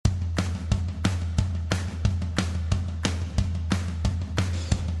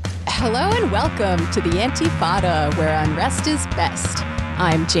Hello and welcome to the Antifada, where unrest is best.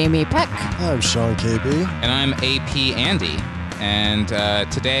 I'm Jamie Peck. I'm Sean KB. And I'm AP Andy. And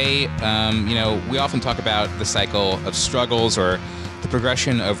today, we often talk about the cycle of struggles or the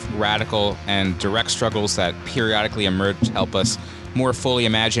progression of radical and direct struggles that periodically emerge to help us more fully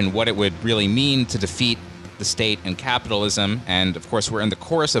imagine what it would really mean to defeat the state and capitalism. And, of course, we're in the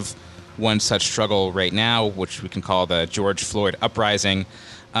course of one such struggle right now, which we can call the George Floyd uprising.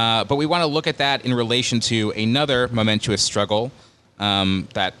 But we want to look at that in relation to another momentous struggle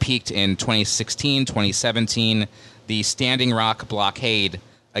that peaked in 2016, 2017, the Standing Rock blockade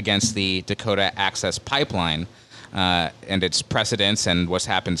against the Dakota Access Pipeline and its precedents and what's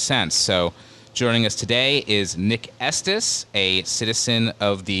happened since. So joining us today is Nick Estes, a citizen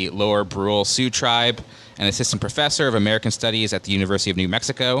of the Lower Brule Sioux Tribe and assistant professor of American Studies at the University of New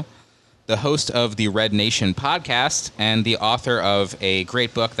Mexico, the host of the Red Nation podcast, and the author of a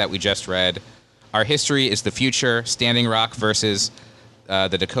great book that we just read, Our History is the Future, Standing Rock versus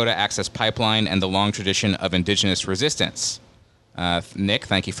the Dakota Access Pipeline and the Long Tradition of Indigenous Resistance. Nick,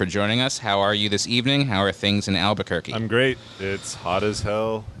 thank you for joining us. How are you this evening? How are things in Albuquerque? I'm great. It's hot as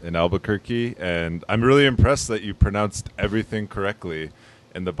hell in Albuquerque, and I'm really impressed that you pronounced everything correctly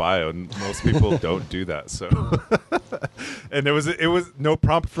in the bio. And most people don't do that. So, and it was no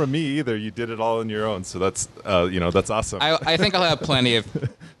prompt from me either. You did it all on your own. So that's that's awesome. I think I'll have plenty of.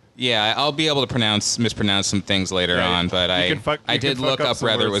 Yeah, I'll be able to mispronounce some things later on, but I did look up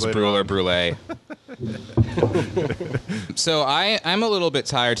whether it was Brule or Brule. So I'm a little bit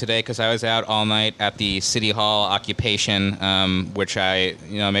tired today because I was out all night at the City Hall occupation, which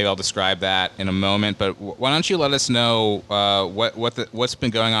maybe I'll describe that in a moment. But why don't you let us know what's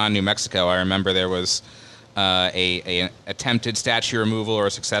been going on in New Mexico? I remember there was a attempted statue removal or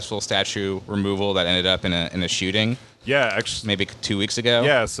a successful statue removal that ended up in a shooting. Yeah, actually, maybe 2 weeks ago.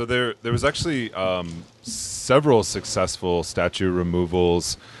 Yeah, so there was actually several successful statue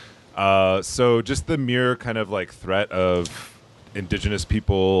removals. So just the mere kind of like threat of indigenous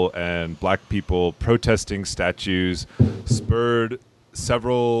people and black people protesting statues spurred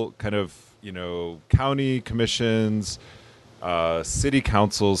several kind of county commissions, city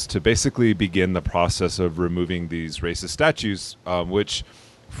councils to basically begin the process of removing these racist statues, which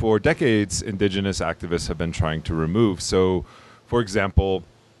for decades, indigenous activists have been trying to remove. So, for example,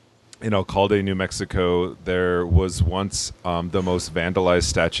 in Alcalde, New Mexico, there was once the most vandalized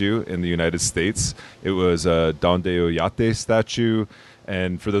statue in the United States. It was a Don de Oñate statue.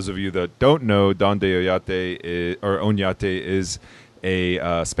 And for those of you that don't know, Don de Oñate is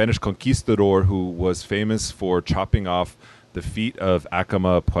a Spanish conquistador who was famous for chopping off the feet of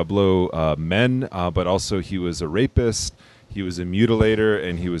Acoma Pueblo men, but also he was a rapist. He was a mutilator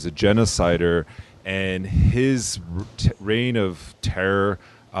and he was a genocider, and his reign of terror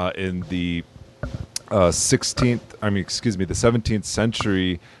in the 17th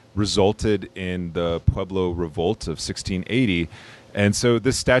century resulted in the Pueblo Revolt of 1680. And so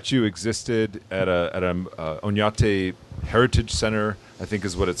this statue existed at a Oñate Heritage Center, I think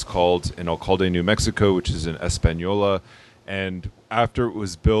is what it's called, in Alcalde, New Mexico, which is in Española. And after it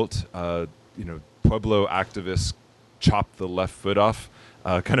was built, Pueblo activists chopped the left foot off,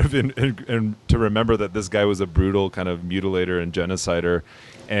 kind of in to remember that this guy was a brutal kind of mutilator and genocider.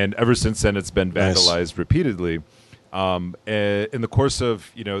 And ever since then, it's been vandalized repeatedly. In the course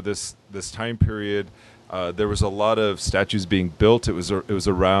of this time period, there was a lot of statues being built. It was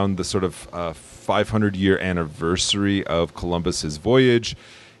around the sort of 500-year anniversary of Columbus's voyage.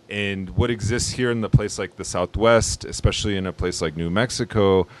 And what exists here in the place like the Southwest, especially in a place like New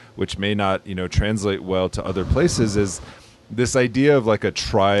Mexico, which may not, translate well to other places, is this idea of like a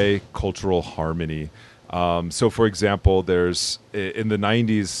tri-cultural harmony. So, for example, there's in the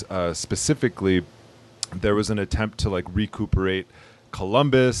 90s specifically, there was an attempt to like recuperate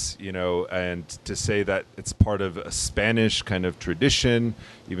Columbus, and to say that it's part of a Spanish kind of tradition,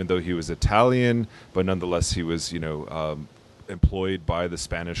 even though he was Italian, but nonetheless he was, employed by the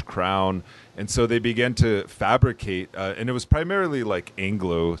Spanish crown. And so they began to fabricate, and it was primarily like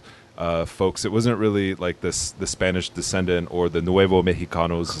Anglo folks. It wasn't really like the Spanish descendant or the Nuevo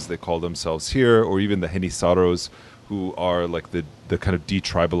Mexicanos, as they call themselves here, or even the Genizaros, who are like the kind of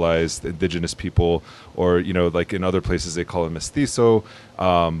detribalized indigenous people, or like in other places they call them mestizo,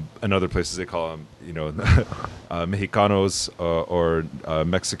 in other places they call them Mexicanos or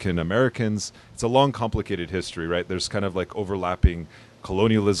Mexican Americans. It's a long, complicated history, right? There's kind of like overlapping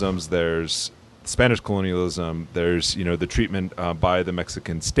colonialisms. There's Spanish colonialism. There's the treatment by the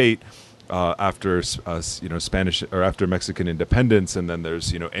Mexican state after Spanish or after Mexican independence, and then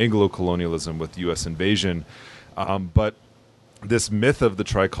there's Anglo colonialism with U.S. invasion. But this myth of the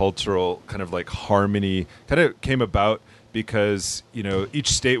tricultural kind of like harmony kind of came about because, you know,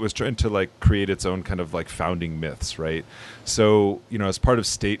 each state was trying to like create its own kind of like founding myths, right? So, you know, as part of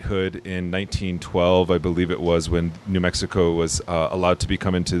statehood in 1912, I believe it was, when New Mexico was allowed to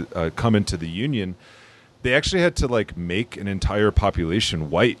come into the Union, they actually had to like make an entire population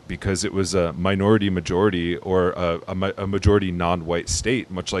white because it was a minority majority, or a majority non-white state,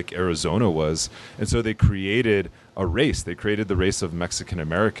 much like Arizona was. And so they created a race. They created the race of Mexican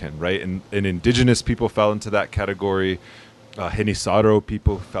American, right? And indigenous people fell into that category. Genisaro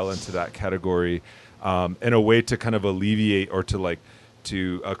people fell into that category. And a way to kind of alleviate, or to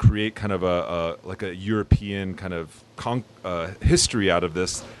create kind of a European kind of history out of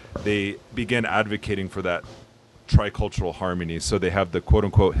this, they began advocating for that tricultural harmony. So they have the quote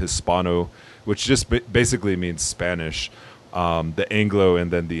unquote Hispano, which just basically means Spanish, the Anglo,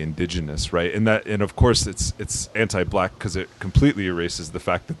 and then the indigenous, right? And of course it's anti-black because it completely erases the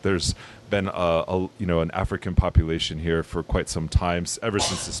fact that there's been an African population here for quite some time, ever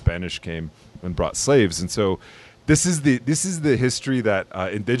since the Spanish came and brought slaves. And so this is the history that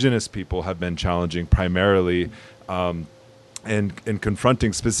indigenous people have been challenging primarily, and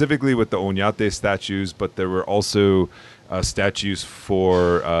confronting specifically with the Oñate statues. But there were also statues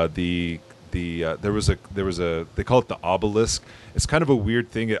for there was a they call it the obelisk. It's kind of a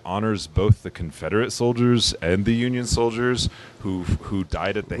weird thing. It honors both the Confederate soldiers and the Union soldiers who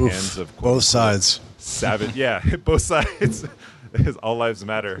died at the hands of both sides. Savage, yeah, both sides. All lives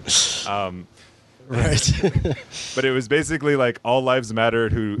matter. Right. But it was basically like all lives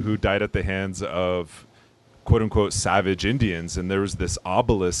mattered who died at the hands of quote unquote savage Indians. And there was this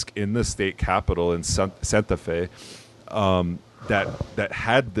obelisk in the state capitol in Santa Fe that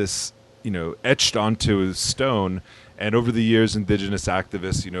had this, etched onto stone. And over the years, indigenous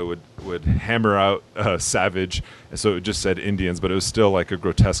activists, would hammer out savage. And so it just said Indians, but it was still like a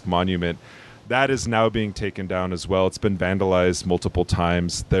grotesque monument. That is now being taken down as well. It's been vandalized multiple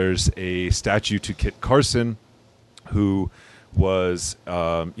times. There's a statue to Kit Carson, who was,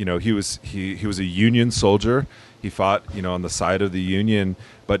 he was a Union soldier. He fought, on the side of the Union.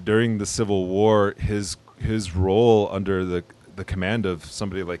 But during the Civil War, his role under the command of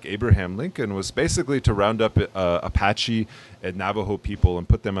somebody like Abraham Lincoln was basically to round up Apache and Navajo people and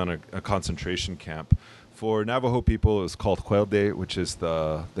put them on a concentration camp. For Navajo people, it was called Huelde, which is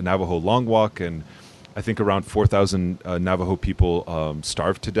the Navajo Long Walk, and I think around 4,000 Navajo people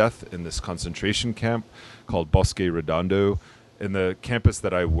starved to death in this concentration camp called Bosque Redondo. In the campus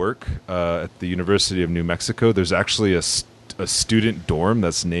that I work at the University of New Mexico, there's actually a student dorm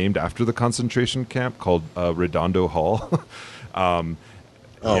that's named after the concentration camp called Redondo Hall. Man.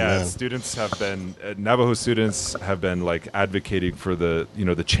 Students have been Navajo students have been like advocating for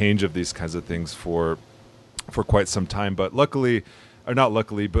the change of these kinds of things for quite some time. But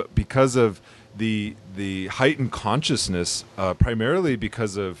but because of the heightened consciousness, primarily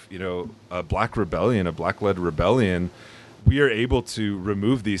because of a black rebellion, a black-led rebellion, we are able to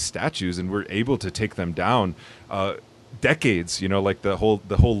remove these statues and we're able to take them down. Decades, like the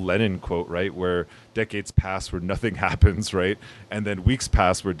whole Lenin quote, right, where decades pass where nothing happens, right, and then weeks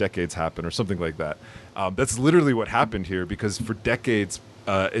pass where decades happen, or something like that. That's literally what happened here, because for decades,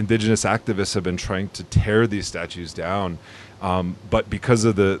 indigenous activists have been trying to tear these statues down, but because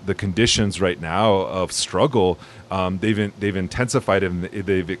of the conditions right now of struggle, they've intensified it and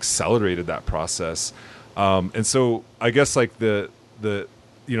they've accelerated that process. And so I guess like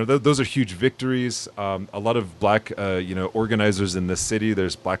those are huge victories. A lot of black, organizers in this city.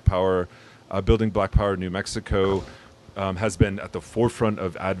 There's Black Power, Building Black Power New Mexico, has been at the forefront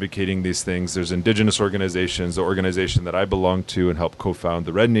of advocating these things. There's indigenous organizations, the organization that I belong to and helped co-found,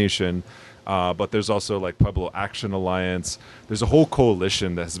 the Red Nation. But there's also like Pueblo Action Alliance. There's a whole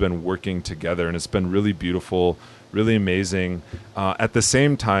coalition that has been working together, and it's been really beautiful, really amazing. At the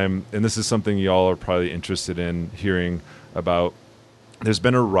same time, and this is something y'all are probably interested in hearing about, there's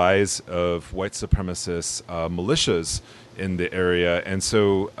been a rise of white supremacist militias in the area. And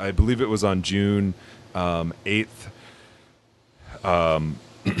so I believe it was on June 8th,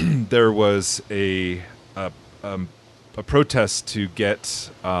 there was a protest to get,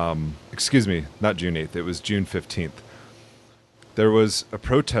 excuse me, not June 8th, it was June 15th. There was a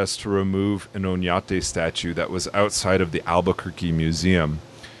protest to remove an Oñate statue that was outside of the Albuquerque Museum.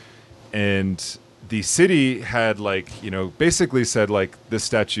 And the city had basically said this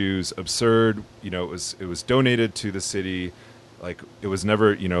statue's absurd. It was donated to the city. It was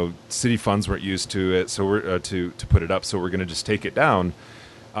never, city funds weren't used to it. So we're to put it up. So we're going to just take it down.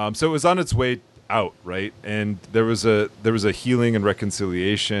 So it was on its way out. Right. And there was a healing and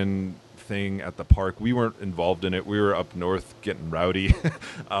reconciliation thing at the park. We weren't involved in it. We were up north getting rowdy,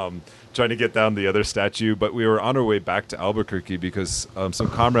 trying to get down the other statue. But we were on our way back to Albuquerque because some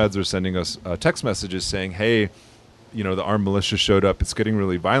comrades were sending us text messages saying, hey, the armed militia showed up. It's getting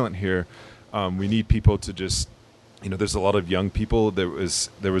really violent here. We need people to just, there's a lot of young people. There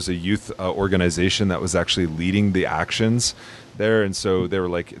was a youth organization that was actually leading the actions there. And so they were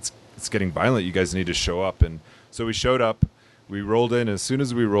like, it's getting violent. You guys need to show up. And so we showed up. We rolled in. As soon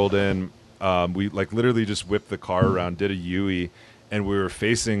as we rolled in, we literally just whipped the car around, did a U-ey, and we were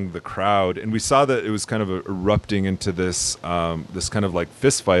facing the crowd. And we saw that it was kind of erupting into this this kind of like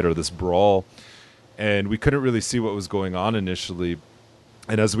fist fight or this brawl. And we couldn't really see what was going on initially.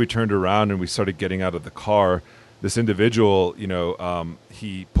 And as we turned around and we started getting out of the car, this individual,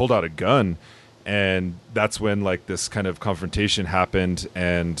 he pulled out a gun. And that's when this kind of confrontation happened.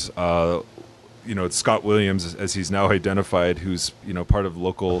 And Scott Williams, as he's now identified, who's part of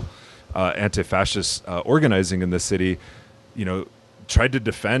local anti-fascist organizing in the city, tried to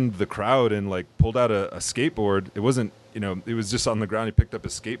defend the crowd and pulled out a skateboard. It wasn't, it was just on the ground. He picked up a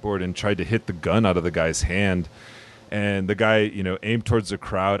skateboard and tried to hit the gun out of the guy's hand. And the guy, aimed towards the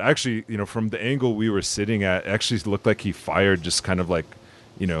crowd. Actually, from the angle we were sitting at, it actually looked like he fired just kind of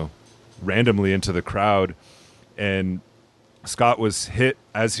randomly into the crowd. And Scott was hit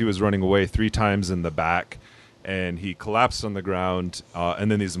as he was running away 3 times in the back, and he collapsed on the ground.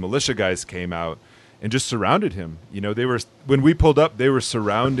 And then these militia guys came out and just surrounded him. When we pulled up, they were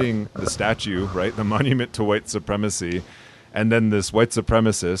surrounding the statue, right, the monument to white supremacy. And then this white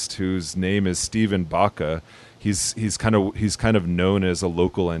supremacist, whose name is Stephen Baca, he's kind of known as a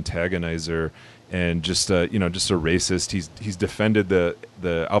local antagonizer and just a racist. He's defended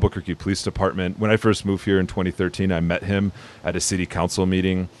the Albuquerque Police Department. When I first moved here in 2013, I met him at a city council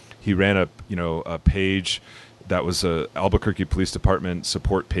meeting. He ran a page that was a Albuquerque Police Department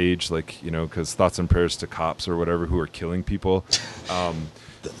support page, because thoughts and prayers to cops or whatever who are killing people.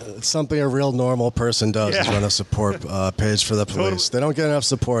 It's something a real normal person does is run a support page for the police. They don't get enough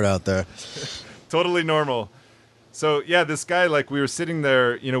support out there. Totally normal. So, yeah, this guy, we were sitting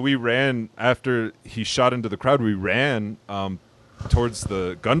there, we ran after he shot into the crowd. We ran towards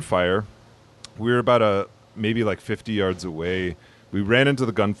the gunfire. We were about maybe 50 yards away. We ran into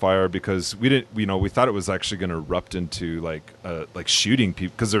the gunfire because we didn't, we thought it was actually going to erupt into shooting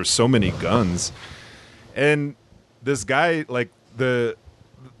people because there were so many guns. And this guy, the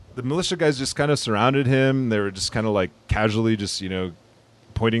militia guys just kind of surrounded him. They were just kind of casually just,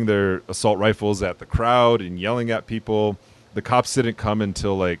 pointing their assault rifles at the crowd and yelling at people. The cops didn't come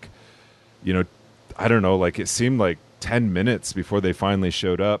until I don't know, it seemed 10 minutes before they finally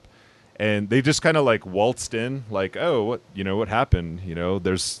showed up. And they just kind of waltzed in oh, what happened?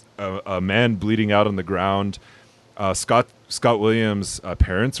 There's a man bleeding out on the ground. Scott Williams'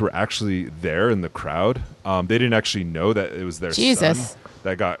 parents were actually there in the crowd. They didn't actually know that it was their son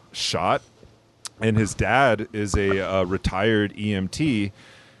that got shot. And his dad is a retired EMT.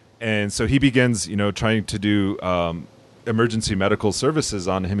 And so he begins, trying to do emergency medical services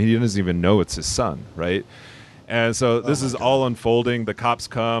on him. He doesn't even know it's his son, right? And so this is all unfolding. The cops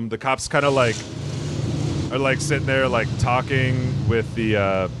come. The cops kind of are sitting there talking with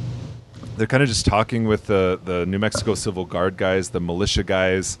the they're kind of just talking with the New Mexico Civil Guard guys, the militia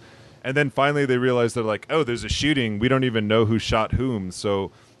guys. And then finally they realize they're oh, there's a shooting. We don't even know who shot whom.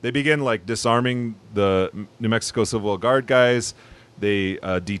 So they begin disarming the New Mexico Civil Guard guys. They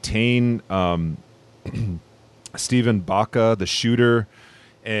detain Stephen Baca, the shooter.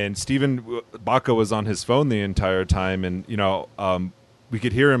 And Stephen Baca was on his phone the entire time, and we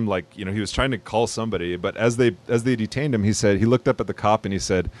could hear him he was trying to call somebody. But as they detained him, he looked up at the cop and he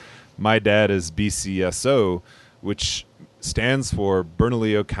said, "My dad is BCSO," which stands for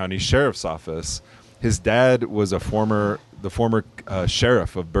Bernalillo County Sheriff's Office. His dad was the former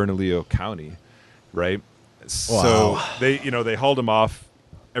sheriff of Bernalillo County, right? Wow. So they hauled him off.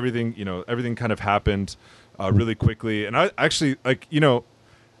 Everything kind of happened really quickly, and I actually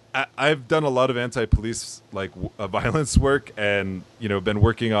I've done a lot of anti-police violence work, and been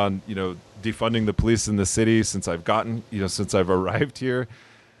working on defunding the police in the city since I've arrived here.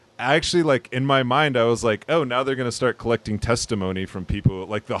 Actually, in my mind, I was oh, now they're going to start collecting testimony from people,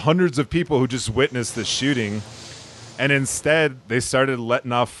 the hundreds of people who just witnessed this shooting, and instead they started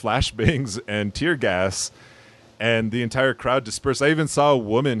letting off flashbangs and tear gas, and the entire crowd dispersed. I even saw a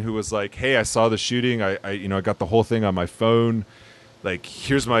woman who was "Hey, I saw the shooting. I got the whole thing on my phone.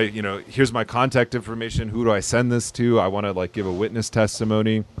 Here's my contact information. Who do I send this to? I want to give a witness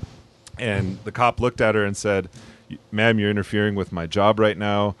testimony." And the cop looked at her and said, "Ma'am, you're interfering with my job right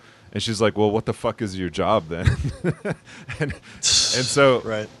now." And she's "Well, what the fuck is your job then?" and so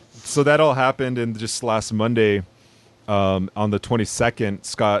right. So that all happened, and just last Monday, on the 22nd,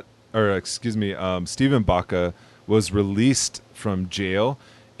 Stephen Baca was released from jail,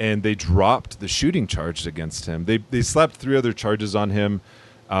 and they dropped the shooting charge against him. They slapped 3 other charges on him.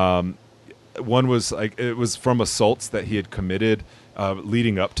 One was it was from assaults that he had committed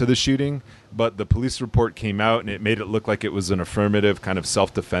leading up to the shooting, but the police report came out and it made it look like it was an affirmative kind of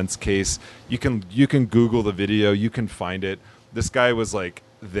self-defense case. You can Google the video, you can find it. This guy was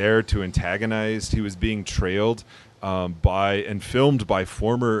there to antagonize. He was being trailed by and filmed by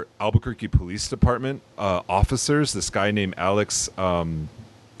former Albuquerque Police Department officers. This guy named Alex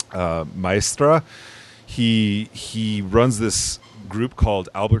Maestra. He runs this group called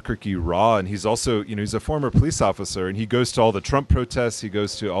Albuquerque Raw, and he's also, he's a former police officer, and he goes to all the Trump protests, he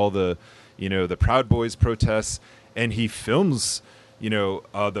goes to all the, the Proud Boys protests, and he films,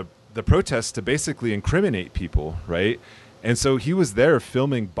 the protests to basically incriminate people, right? And so he was there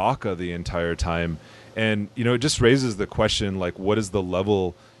filming Baca the entire time, and it just raises the question, what is the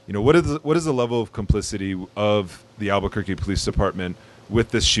level, what is the level of complicity of the Albuquerque Police Department with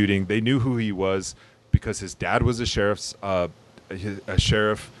this shooting? They knew who he was because his dad was a sheriff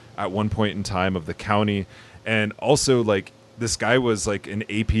at one point in time of the county, and also this guy was an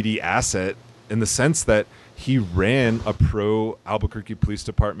APD asset in the sense that he ran a pro Albuquerque Police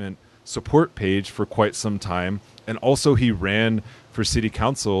Department support page for quite some time, and also he ran for city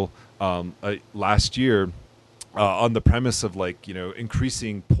council last year on the premise of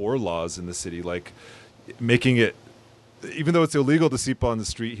increasing poor laws in the city, making it, even though it's illegal to sleep on the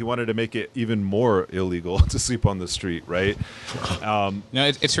street, he wanted to make it even more illegal to sleep on the street, right?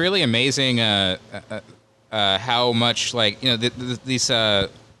 It's really amazing how much these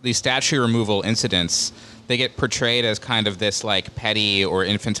statue removal incidents, they get portrayed as kind of this petty or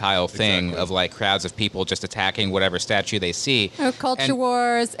infantile thing of crowds of people just attacking whatever statue they see. Culture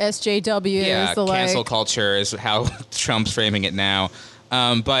wars, SJWs, yeah, the cancel culture is how Trump's framing it now.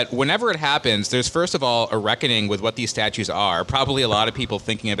 But whenever it happens, there's first of all a reckoning with what these statues are. Probably a lot of people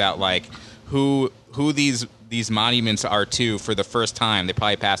thinking about who these monuments are to for the first time. They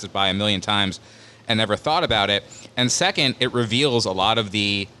probably passed it by a million times and never thought about it. And second, it reveals a lot of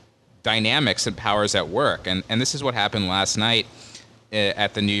the dynamics and powers at work. And this is what happened last night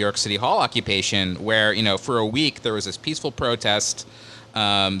at the New York City Hall occupation, where for a week there was this peaceful protest.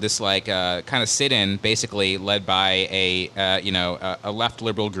 This kind of sit-in, basically led by a left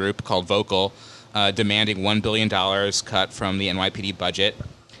liberal group called Vocal, demanding $1 billion cut from the NYPD budget,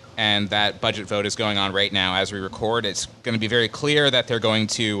 and that budget vote is going on right now as we record. It's going to be very clear that they're going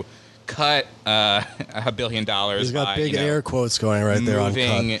to cut $1 billion. He's got big air quotes going right there on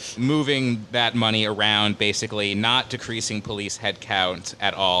cut. Moving that money around, basically not decreasing police headcount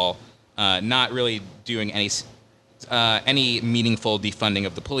at all, not really doing any meaningful defunding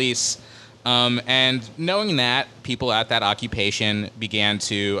of the police. And knowing that, people at that occupation began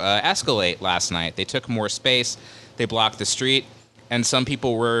to escalate last night. They took more space, they blocked the street, and some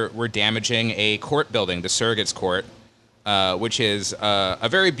people were damaging a court building, the Surrogates Court, which is a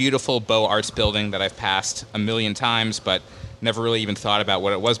very beautiful Beaux Arts building that I've passed a million times, but never really even thought about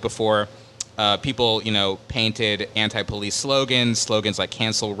what it was before. People, painted anti-police slogans like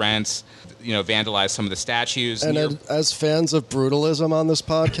cancel rents, vandalized some of the statues. And as fans of brutalism on this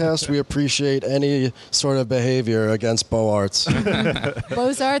podcast, we appreciate any sort of behavior against Beaux Arts.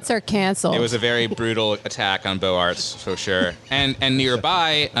 Beaux Arts are canceled. It was a very brutal attack on Beaux Arts, for sure. And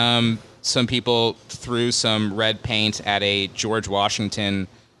nearby, some people threw some red paint at a George Washington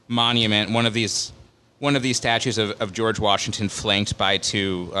monument, one of these statues of George Washington flanked by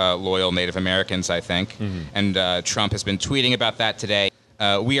 2 loyal Native Americans, I think. Mm-hmm. And Trump has been tweeting about that today.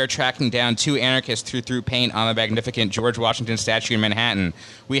 We are tracking down 2 anarchists who threw paint on a magnificent George Washington statue in Manhattan.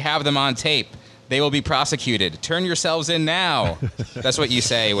 We have them on tape. They will be prosecuted. Turn yourselves in now. That's what you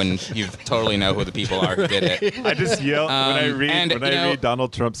say when you totally know who the people are who did it. I just yell when I read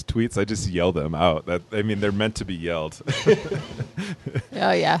Donald Trump's tweets. I just yell them out. They're meant to be yelled.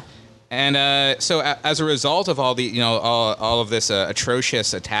 Oh yeah. And so, as a result of all the, all of this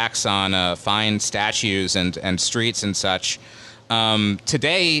atrocious attacks on fine statues and streets and such,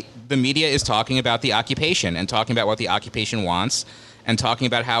 today the media is talking about the occupation and talking about what the occupation wants, and talking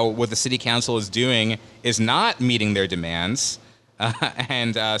about how what the city council is doing is not meeting their demands.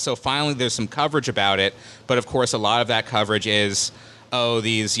 So finally, there's some coverage about it. But of course, a lot of that coverage is,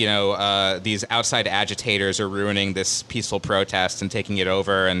 these outside agitators are ruining this peaceful protest and taking it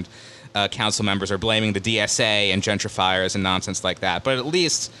over, and council members are blaming the DSA and gentrifiers and nonsense like that. But at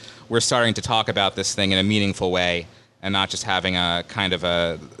least we're starting to talk about this thing in a meaningful way and not just having a kind of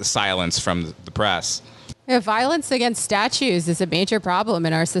a silence from the press. Yeah, violence against statues is a major problem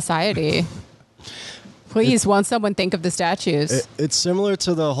in our society. Please, won't someone think of the statues? It's similar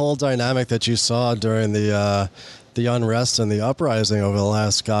to the whole dynamic that you saw during the unrest and the uprising over the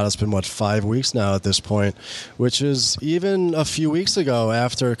last, God, it's been, 5 weeks now at this point, which is even a few weeks ago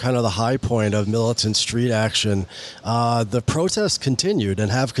after kind of the high point of militant street action, the protests continued and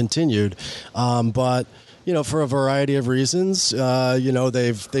have continued, but for a variety of reasons, they've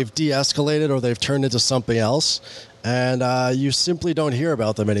de-escalated or they've turned into something else. And you simply don't hear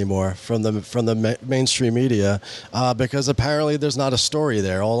about them anymore from the mainstream media because apparently there's not a story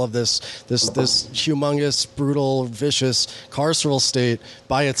there. All of this humongous, brutal, vicious carceral state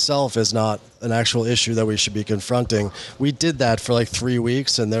by itself is not an actual issue that we should be confronting. We did that for like 3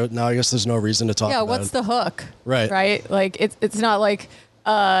 weeks, and now I guess there's no reason to talk about it. Yeah, what's the hook? Right. Like it's not like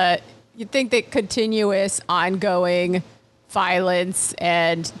you'd think that continuous, ongoing violence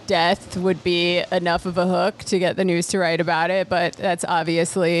and death would be enough of a hook to get the news to write about it, but that's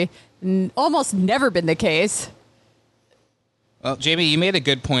obviously almost never been the case. Well, Jamie, you made a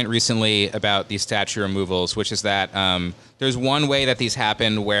good point recently about these statue removals, which is that there's one way that these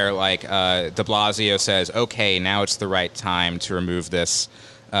happen where, like, de Blasio says, okay, now it's the right time to remove this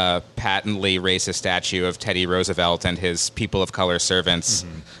patently racist statue of Teddy Roosevelt and his people of color servants.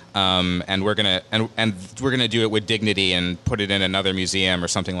 Mm-hmm. And we're gonna do it with dignity and put it in another museum or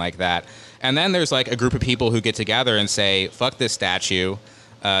something like that. And then there's like a group of people who get together and say, "Fuck this statue!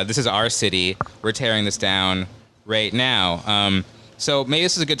 This is our city. We're tearing this down right now." So maybe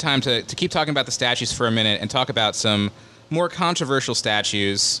this is a good time to keep talking about the statues for a minute and talk about some more controversial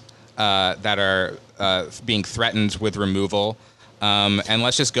statues that are being threatened with removal. And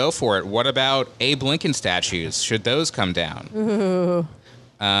let's just go for it. What about Abe Lincoln statues? Should those come down? Ooh.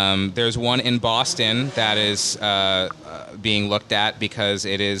 There's one in Boston that is being looked at because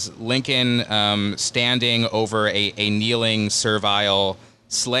it is Lincoln standing over a kneeling, servile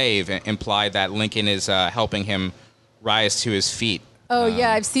slave, implied that Lincoln is helping him rise to his feet. Oh,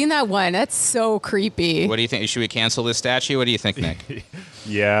 yeah, I've seen that one. That's so creepy. What do you think? Should we cancel this statue? What do you think, Nick?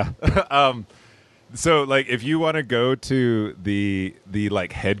 Yeah. So, like, if you want to go to the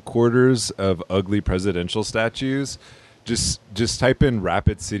like headquarters of ugly presidential statues, just type in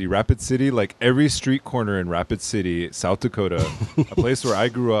Rapid City. Rapid City, like every street corner in Rapid City, South Dakota, a place where I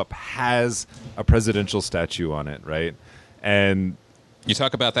grew up, has a presidential statue on it, right? And you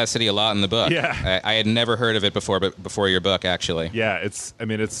talk about that city a lot in the book. Yeah. I had never heard of it before, but before your book, actually. Yeah, it's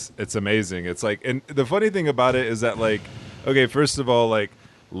amazing. It's like, and the funny thing about it is that, like, okay, first of all, like,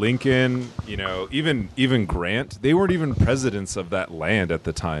 Lincoln, even Grant, they weren't even presidents of that land at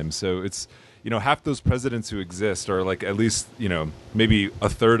the time. So it's, half those presidents who exist are like at least, maybe a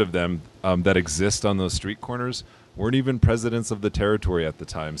third of them that exist on those street corners weren't even presidents of the territory at the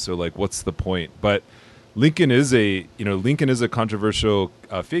time. So, like, what's the point? But Lincoln is a controversial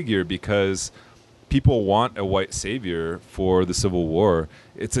figure because people want a white savior for the Civil War.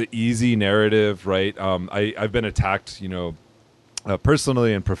 It's an easy narrative, right? I've been attacked,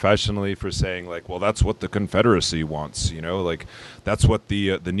 personally and professionally for saying, like, well, that's what the Confederacy wants, like that's what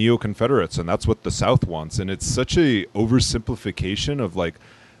the neo-Confederates and that's what the South wants. And it's such a oversimplification of, like,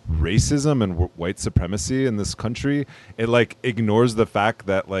 racism and white supremacy in this country. It, like, ignores the fact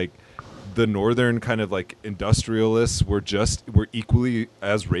that, like, the northern kind of, like, industrialists were equally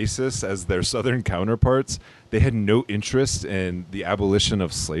as racist as their southern counterparts. They had no interest in the abolition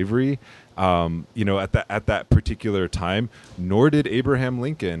of slavery, at that particular time, nor did Abraham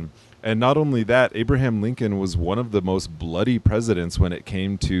Lincoln. And not only that, Abraham Lincoln was one of the most bloody presidents when it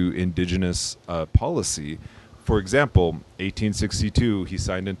came to indigenous policy. For example, 1862, he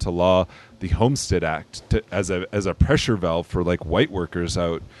signed into law the Homestead Act as a pressure valve for, like, white workers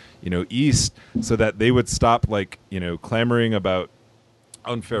out, east, so that they would stop, like, clamoring about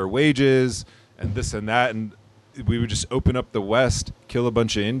unfair wages and this and that, and we would just open up the West, kill a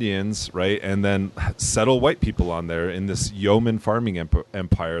bunch of Indians, right, and then settle white people on there in this yeoman farming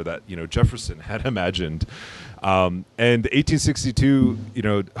empire that, Jefferson had imagined. And the 1862,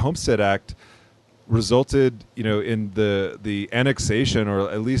 Homestead Act resulted, in the annexation,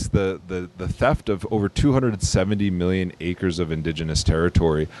 or at least the theft of over 270 million acres of indigenous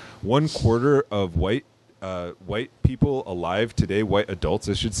territory. 1/4 of white people alive today, white adults,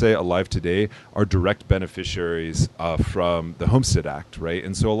 I should say, alive today, are direct beneficiaries from the Homestead Act, right?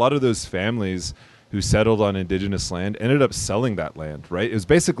 And so a lot of those families who settled on indigenous land ended up selling that land, right? It was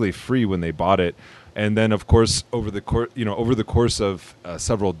basically free when they bought it, and then, of course, over the course of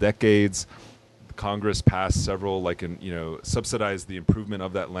several decades, Congress passed several, subsidized the improvement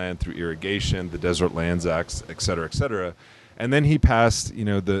of that land through irrigation, the Desert Lands Acts, et cetera, et cetera. And then he passed,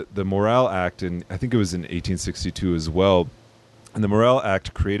 the Morale Act, and I think it was in 1862 as well. And the Morale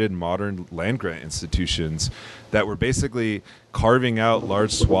Act created modern land grant institutions that were basically carving out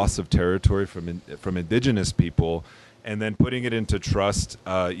large swaths of territory from indigenous people, and then putting it into trust,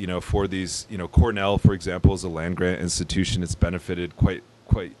 for these, Cornell, for example, is a land grant institution. It's benefited quite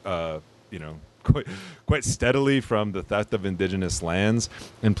steadily from the theft of indigenous lands.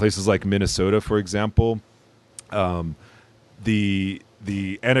 In places like Minnesota, for example, the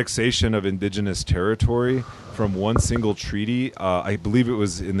annexation of indigenous territory from one single treaty, I believe it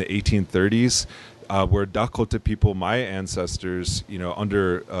was in the 1830s, where Dakota people, my ancestors,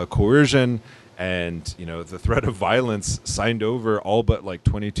 under coercion and the threat of violence, signed over all but like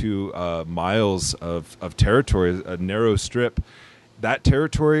 22 miles of territory, a narrow strip. That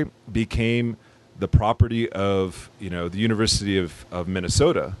territory became the property of the University of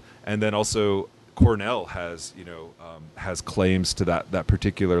Minnesota, and then also Cornell has claims to that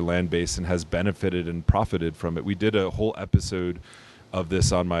particular land base and has benefited and profited from it. We did a whole episode of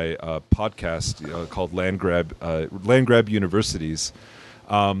this on my podcast called Land Grab Universities,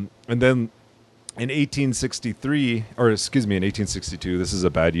 and then in 1862, this is a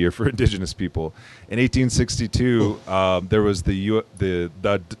bad year for indigenous people. In 1862, there was the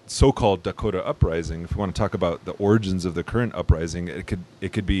so-called Dakota Uprising. If you want to talk about the origins of the current uprising,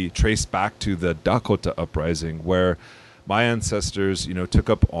 it could be traced back to the Dakota Uprising, where my ancestors, took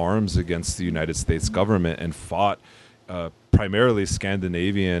up arms against the United States government and fought primarily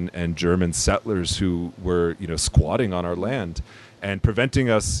Scandinavian and German settlers who were, squatting on our land and preventing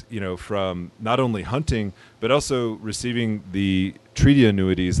us, from not only hunting, but also receiving the treaty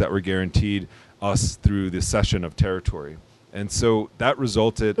annuities that were guaranteed us through the cession of territory. And so that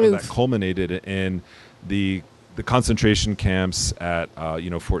that culminated in the concentration camps at,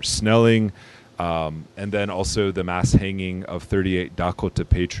 Fort Snelling, and then also the mass hanging of 38 Dakota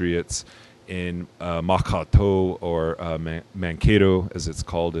patriots in Makato, or Mankato, as it's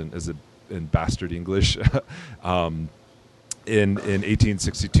called in bastard English. In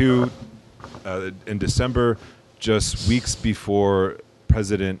 1862, in December, just weeks before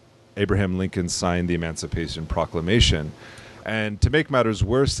President Abraham Lincoln signed the Emancipation Proclamation. And to make matters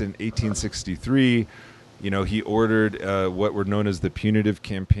worse, in 1863, he ordered what were known as the punitive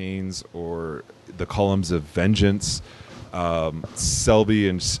campaigns, or the columns of vengeance. Selby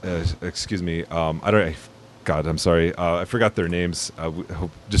and I'm sorry, I forgot their names. I hope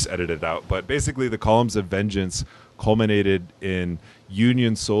just edit it out. But basically, the columns of vengeance culminated in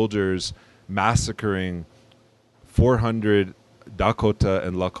Union soldiers massacring 400 Dakota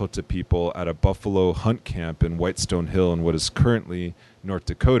and Lakota people at a buffalo hunt camp in Whitestone Hill in what is currently North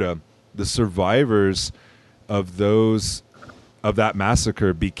Dakota. The survivors of that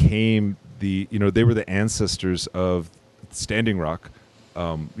massacre became they were the ancestors of Standing Rock,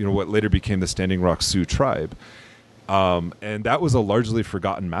 what later became the Standing Rock Sioux tribe. And that was a largely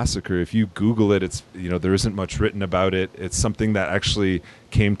forgotten massacre. If you Google it, it's there isn't much written about it. It's something that actually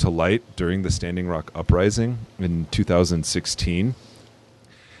came to light during the Standing Rock Uprising in 2016.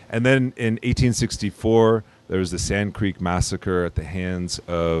 And then in 1864, there was the Sand Creek Massacre at the hands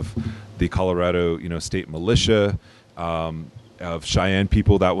of the Colorado, state militia, of Cheyenne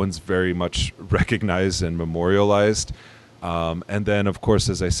people. That one's very much recognized and memorialized. And then, of course,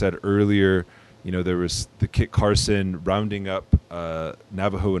 as I said earlier, there was the Kit Carson rounding up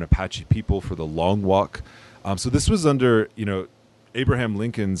Navajo and Apache people for the Long Walk. So this was under, Abraham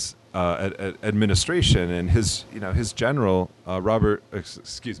Lincoln's administration, and his general,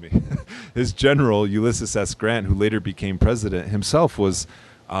 his general Ulysses S. Grant, who later became president himself, was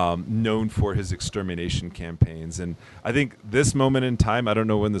known for his extermination campaigns. And I think this moment in time, I don't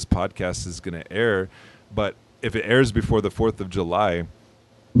know when this podcast is going to air, but if it airs before the 4th of July,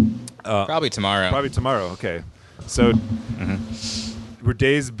 probably tomorrow. Okay, so we're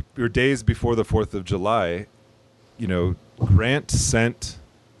days before the 4th of July. Grant sent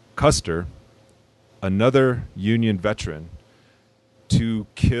Custer, another Union veteran, to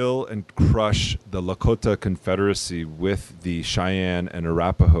kill and crush the Lakota Confederacy with the Cheyenne and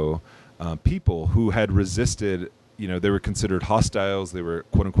Arapaho people who had resisted. They were considered hostiles. They were,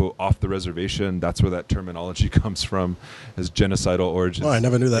 quote unquote, off the reservation. That's where that terminology comes from, as genocidal origins. Oh, I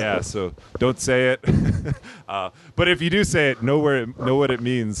never knew that. Yeah, so don't say it. But if you do say it, know what it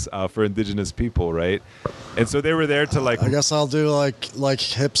means for indigenous people, right? And so they were there to I guess I'll do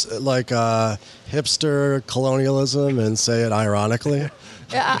hipster colonialism and say it ironically.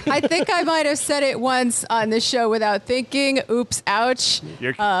 I think I might have said it once on the show without thinking. Oops, ouch.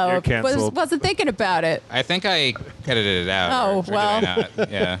 You're canceled. Wasn't thinking about it. I think I edited it out. Oh, or did well. I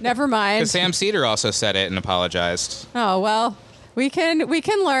not? Yeah. Never mind. Because Sam Cedar also said it and apologized. Oh, well. We can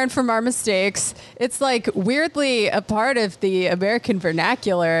learn from our mistakes. It's like weirdly a part of the American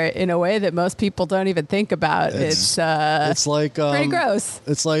vernacular in a way that most people don't even think about. It's like pretty gross.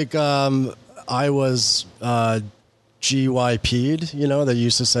 It's like I was GYP'd, they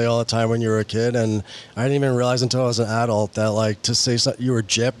used to say all the time when you were a kid, and I didn't even realize until I was an adult that like to say you were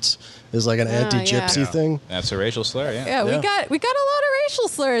gypped is like an anti-gypsy thing. That's a racial slur. Yeah. Yeah, we got a lot of racial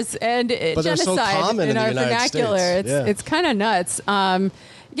slurs and but genocide so common in in our the United vernacular. States. It's kind of nuts.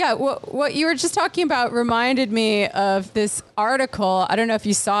 Yeah, what you were just talking about reminded me of this article. I don't know if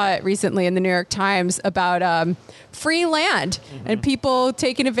you saw it recently in the New York Times about free land and people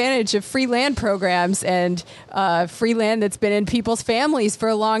taking advantage of free land programs and free land that's been in people's families for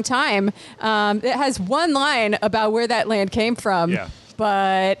a long time. It has one line about where that land came from. Yeah.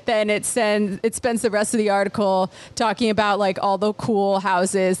 But then it spends the rest of the article talking about like all the cool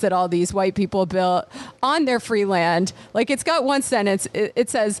houses that all these white people built on their free land. Like it's got one sentence. It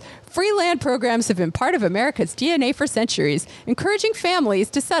says, free land programs have been part of America's DNA for centuries, encouraging families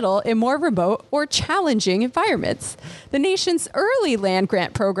to settle in more remote or challenging environments. The nation's early land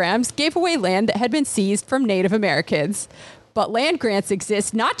grant programs gave away land that had been seized from Native Americans. But land grants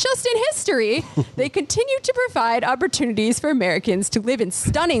exist not just in history. They continue to provide opportunities for Americans to live in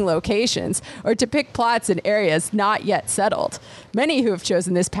stunning locations or to pick plots in areas not yet settled. Many who have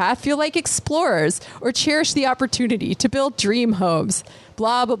chosen this path feel like explorers or cherish the opportunity to build dream homes.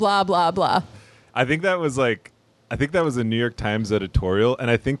 Blah, blah, blah, blah, blah. I think that was a New York Times editorial,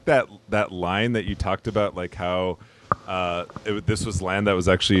 and I think that line that you talked about, like how this was land that was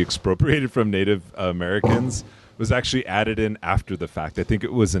actually expropriated from Native Americans, was actually added in after the fact. I think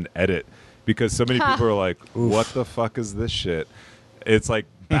it was an edit because so many people are like, what the fuck is this shit? It's like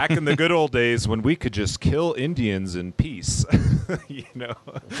back in the good old days when we could just kill Indians in peace.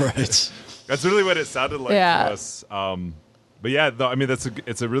 Right. That's really what it sounded like to us. But yeah, I mean,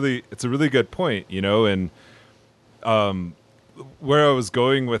 it's a really good point, and where I was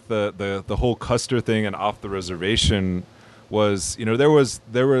going with the whole Custer thing and off the reservation was, that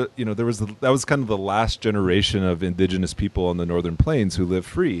was kind of the last generation of indigenous people on the Northern Plains who live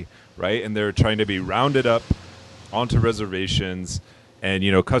free, right? And they're trying to be rounded up onto reservations. And,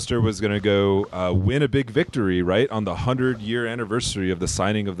 Custer was going to go win a big victory, right, on the 100-year anniversary of the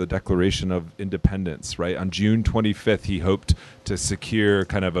signing of the Declaration of Independence, right? On June 25th, he hoped to secure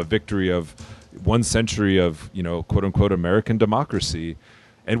kind of a victory of 1 century of, quote-unquote American democracy.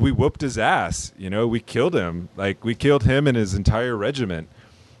 And we whooped his ass, we killed him. Like, we killed him and his entire regiment.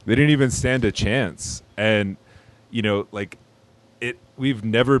 They didn't even stand a chance. And, we've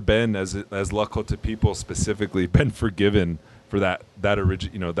never been, as Lakota people specifically, been forgiven for that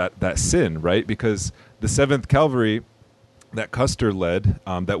sin, right? Because the 7th Cavalry that Custer led,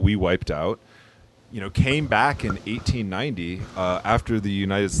 that we wiped out, came back in 1890 after the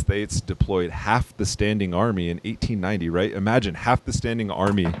United States deployed half the standing army in 1890, right? Imagine half the standing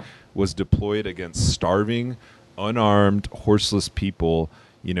army was deployed against starving, unarmed, horseless people,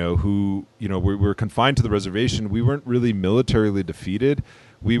 who, were confined to the reservation. We weren't really militarily defeated.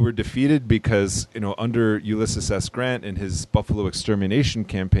 We were defeated because, under Ulysses S. Grant and his Buffalo extermination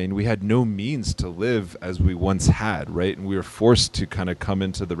campaign, we had no means to live as we once had, right? And we were forced to kind of come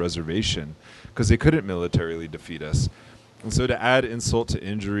into the reservation because they couldn't militarily defeat us. And so to add insult to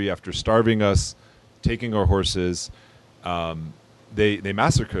injury, after starving us, taking our horses, they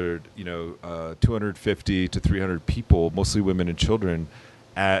massacred, 250 to 300 people, mostly women and children,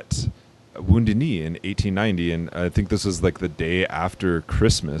 at Wounded Knee in 1890, and I think this was like the day after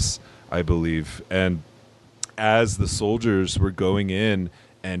Christmas, I believe. And as the soldiers were going in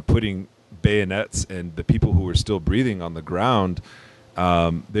and putting bayonets and the people who were still breathing on the ground,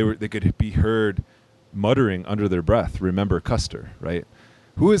 they could be heard muttering under their breath, "Remember Custer," right?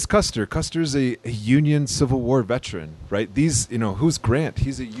 Who is Custer? Custer's a Union Civil War veteran, right? Who's Grant?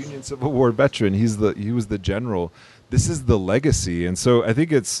 He's a Union Civil War veteran. He was the general. This is the legacy, and so I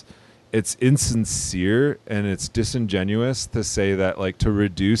think it's insincere and it's disingenuous to say that, like, to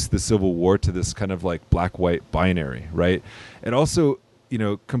reduce the Civil War to this kind of like black-white binary, right? It also,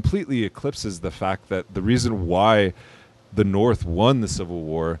 completely eclipses the fact that the reason why the North won the Civil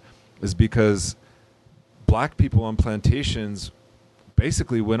War is because black people on plantations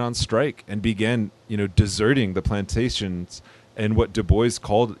basically went on strike and began, deserting the plantations, and what Du Bois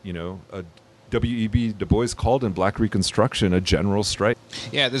called, W.E.B. Du Bois called in Black Reconstruction a general strike.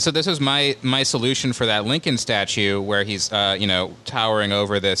 Yeah, so this was my solution for that Lincoln statue, where he's towering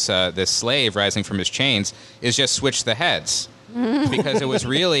over this slave rising from his chains, is just switch the heads, because it was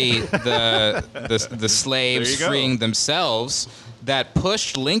really the slaves freeing themselves that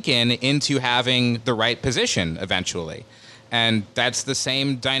pushed Lincoln into having the right position eventually, and that's the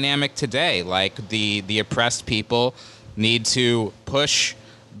same dynamic today. Like the oppressed people need to push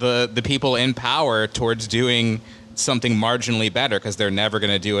the people in power towards doing something marginally better, because they're never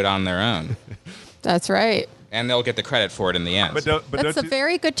going to do it on their own. That's right. And they'll get the credit for it in the end. That's a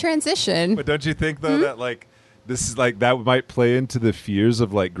very good transition. But don't you think, though, that like this is like that might play into the fears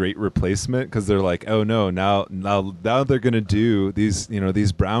of like great replacement, because they're like, oh no, now they're going to do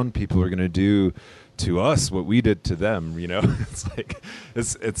these brown people are going to do to us what we did to them,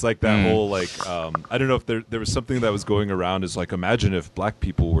 it's like that whole like I don't know if there was something that was going around as like, imagine if black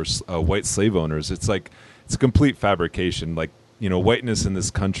people were white slave owners. It's like it's a complete fabrication. Like, whiteness in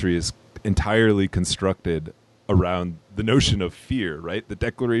this country is entirely constructed around the notion of fear, right? The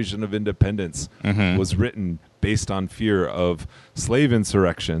Declaration of Independence was written based on fear of slave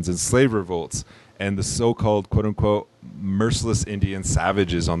insurrections and slave revolts and the so-called quote-unquote merciless Indian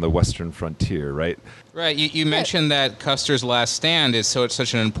savages on the western frontier, right? Right. You mentioned that Custer's Last Stand is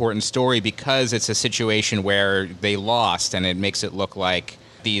such an important story because it's a situation where they lost, and it makes it look like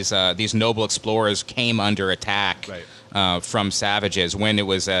these noble explorers came under attack from savages when it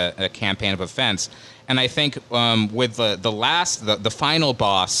was a campaign of offense. And I think with the final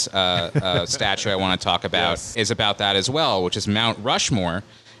boss statue I want to talk about is about that as well, which is Mount Rushmore.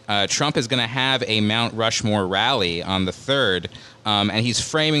 Trump is going to have a Mount Rushmore rally on the 3rd, and he's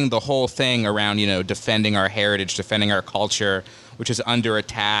framing the whole thing around, defending our heritage, defending our culture, which is under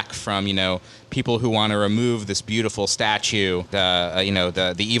attack from, people who want to remove this beautiful statue,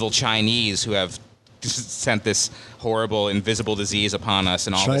 the evil Chinese who have sent this horrible invisible disease upon us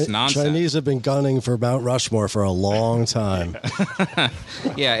and all this nonsense. Chinese have been gunning for Mount Rushmore for a long time.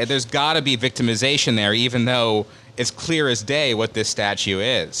 Yeah, there's got to be victimization there, even though it's clear as day what this statue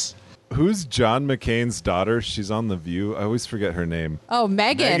is. Who's John McCain's daughter? She's on The View. I always forget her name. Oh,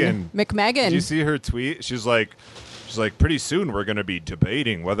 Megan. McMegan. Did you see her tweet? She's like, pretty soon we're going to be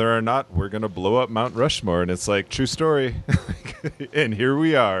debating whether or not we're going to blow up Mount Rushmore. And it's like, true story. And here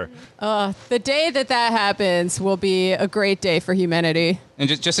we are. The day that happens will be a great day for humanity.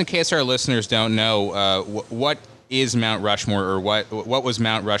 And just in case our listeners don't know, what is Mount Rushmore, or what was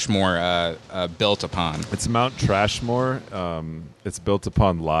Mount Rushmore built upon? It's Mount Trashmore. It's built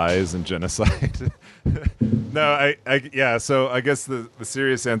upon lies and genocide. No, So I guess the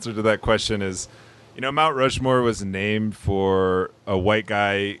serious answer to that question is, Mount Rushmore was named for a white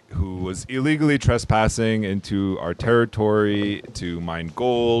guy who was illegally trespassing into our territory to mine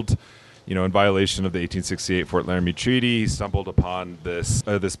gold. In violation of the 1868 Fort Laramie Treaty. He stumbled upon this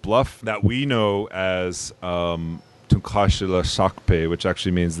bluff that we know as Tunkashila Shakpe, which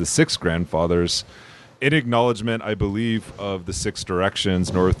actually means the six grandfathers, in acknowledgement, I believe, of the six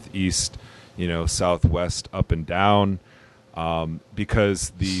directions: north, east, southwest, up and down.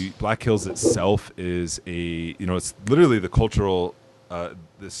 Because the Black Hills itself is it's literally the cultural, the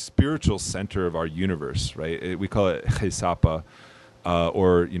spiritual center of our universe, right? We call it Chesapa,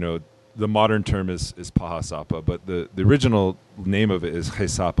 or the modern term is Pahasapa, but the original name of it is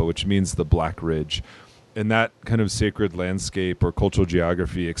Chesapa, which means the Black Ridge. And that kind of sacred landscape or cultural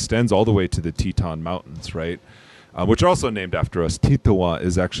geography extends all the way to the Teton Mountains, right? Which are also named after us. Titawa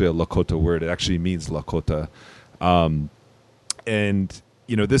is actually a Lakota word. It actually means Lakota. And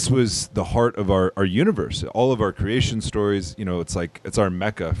this was the heart of our universe. All of our creation stories, it's our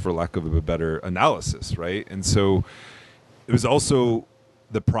Mecca, for lack of a better analysis, right? And so it was also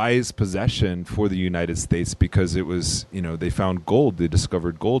the prized possession for the United States because it was, they found gold. They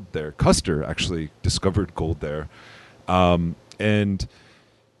discovered gold there. Custer actually discovered gold there. And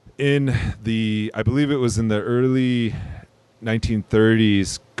in I believe it was in the early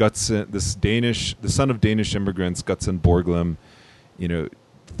 1930s, the son of Danish immigrants, Gutzon Borglum,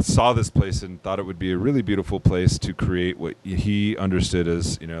 saw this place and thought it would be a really beautiful place to create what he understood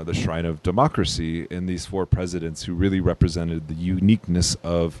as, the shrine of democracy in these four presidents who really represented the uniqueness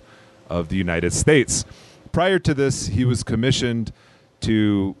of the United States. Prior to this, he was commissioned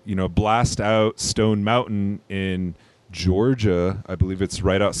to, blast out Stone Mountain in Georgia. I believe it's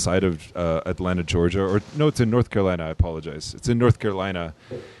right outside of Atlanta, Georgia. Or no, it's in North Carolina. I apologize. It's in North Carolina.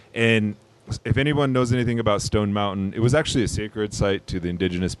 And if anyone knows anything about Stone Mountain, it was actually a sacred site to the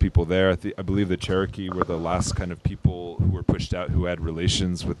indigenous people there. I believe the Cherokee were the last kind of people who were pushed out who had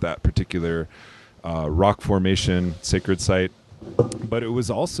relations with that particular rock formation, sacred site. But it was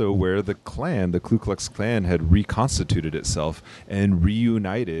also where the Klan, the Ku Klux Klan, had reconstituted itself and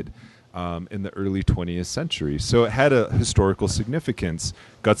reunited in the early 20th century. So it had a historical significance.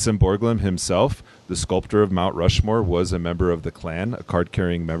 Gutzon Borglum himself, the sculptor of Mount Rushmore, was a member of the Klan, a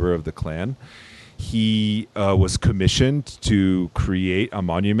card-carrying member of the Klan. He was commissioned to create a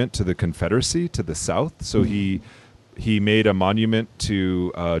monument to the Confederacy to the South. So he made a monument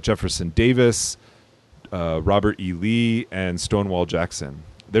to Jefferson Davis, Robert E. Lee, and Stonewall Jackson.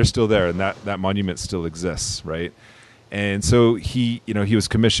 They're still there, and that monument still exists, right? And so he was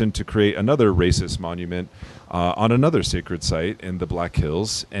commissioned to create another racist monument on another sacred site in the Black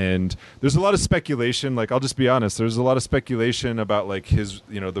Hills. And there's a lot of speculation. Like, I'll just be honest, there's a lot of speculation about like his,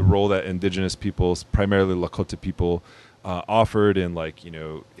 the role that indigenous peoples, primarily Lakota people, offered in like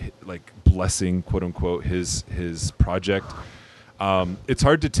blessing, quote unquote, his project. It's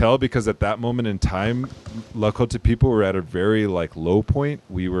hard to tell because at that moment in time, Lakota people were at a very low point.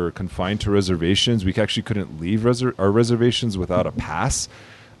 We were confined to reservations. We actually couldn't leave our reservations without a pass.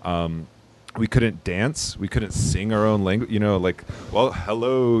 We couldn't dance. We couldn't sing our own language.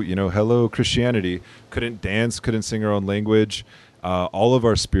 Hello Christianity. Couldn't dance. Couldn't sing our own language. All of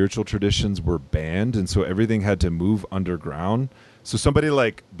our spiritual traditions were banned, and so everything had to move underground. So somebody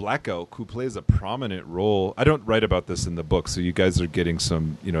like Black Elk, who plays a prominent role, I don't write about this in the book, so you guys are getting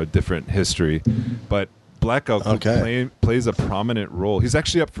some, different history. But Black Elk plays a prominent role. He's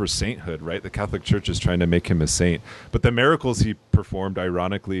actually up for sainthood, right? The Catholic Church is trying to make him a saint. But the miracles he performed,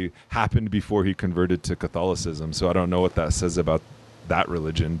 ironically, happened before he converted to Catholicism. So I don't know what that says about that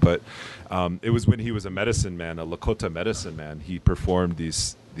religion. But it was when he was a medicine man, a Lakota medicine man, he performed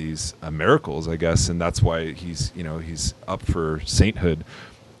these miracles, I guess, and that's why he's up for sainthood.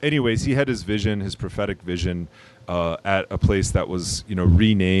 Anyways, he had his vision, his prophetic vision, at a place that was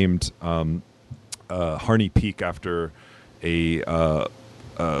renamed Harney Peak after a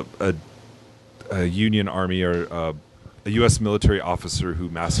Union Army or a U.S. military officer who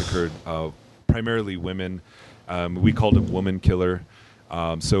massacred primarily women. We called him Woman Killer.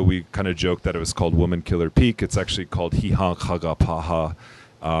 So we kind of joked that it was called Woman Killer Peak. It's actually called Hihan Kagapaha.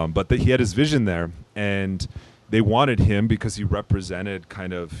 But he had his vision there, and they wanted him because he represented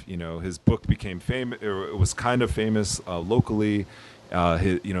kind of, his book became famous. It was kind of famous locally.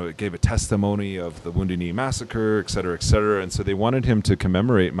 It gave a testimony of the Wounded Knee Massacre, et cetera, et cetera. And so they wanted him to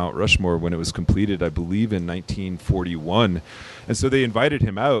commemorate Mount Rushmore when it was completed, I believe, in 1941. And so they invited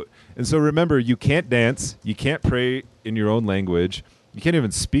him out. And so remember, you can't dance, you can't pray in your own language. You can't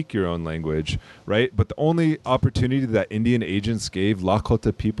even speak your own language, right? But the only opportunity that Indian agents gave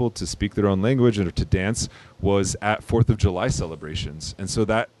Lakota people to speak their own language or to dance was at 4th of July celebrations. And so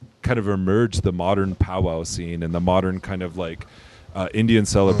that kind of emerged the modern powwow scene and the modern kind of Indian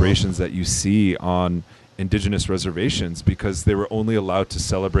celebrations that you see on indigenous reservations because they were only allowed to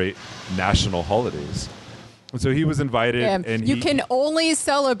celebrate national holidays. And so he was invited. And you can only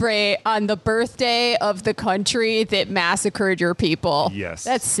celebrate on the birthday of the country that massacred your people. Yes.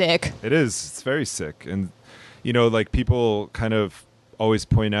 That's sick. It is. It's very sick. And, people kind of always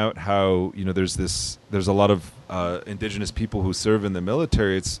point out how, there's a lot of indigenous people who serve in the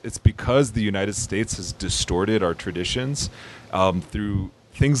military. It's because the United States has distorted our traditions through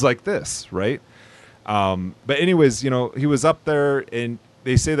things like this, right? But anyways, he was up there and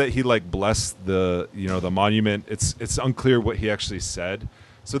they say that he blessed the monument. It's unclear what he actually said.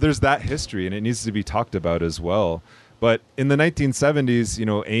 So there's that history, and it needs to be talked about as well. But in the 1970s,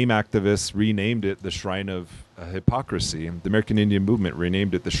 AIM activists renamed it the Shrine of Hypocrisy. The American Indian Movement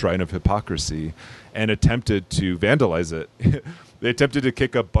renamed it the Shrine of Hypocrisy and attempted to vandalize it. They attempted to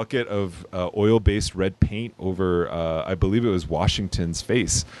kick a bucket of oil-based red paint over, I believe it was Washington's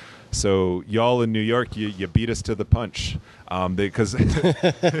face. So y'all in New York, you beat us to the punch, because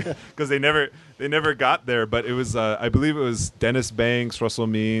they never got there. But it was I believe it was Dennis Banks, Russell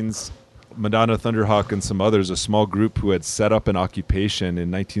Means, Madonna Thunderhawk, and some others, a small group who had set up an occupation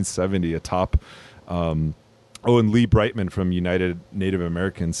in 1970 atop. And Lee Brightman from United Native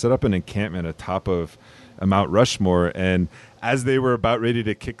Americans set up an encampment atop of Mount Rushmore, and as they were about ready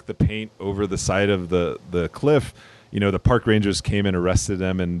to kick the paint over the side of the cliff, the park rangers came and arrested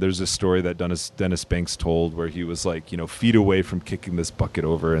them. And there's a story that Dennis Banks told where he was feet away from kicking this bucket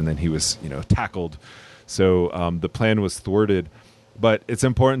over, and then he was, tackled. So the plan was thwarted. But it's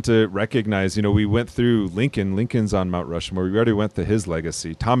important to recognize, we went through Lincoln. Lincoln's on Mount Rushmore. We already went through his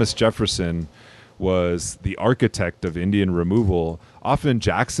legacy. Thomas Jefferson was the architect of Indian removal. Often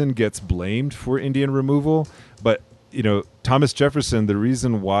Jackson gets blamed for Indian removal, but Thomas Jefferson, the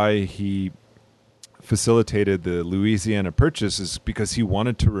reason why he facilitated the Louisiana Purchase is because he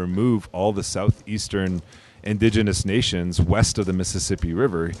wanted to remove all the southeastern indigenous nations west of the Mississippi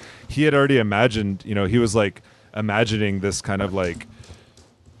River. He had already imagined, he was like imagining this kind of like,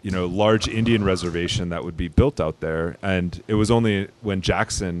 large Indian reservation that would be built out there. And it was only when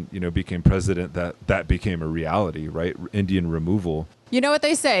Jackson, became president that became a reality, right? Indian removal. You know what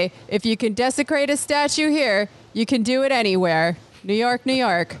they say? If you can desecrate a statue here, you can do it anywhere. New York, New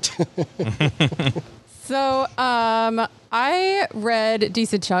York. So I read a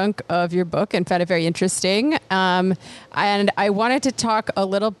decent chunk of your book and found it very interesting. And I wanted to talk a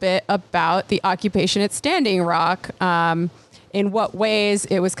little bit about the occupation at Standing Rock. In what ways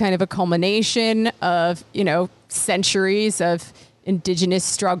it was kind of a culmination of, centuries of indigenous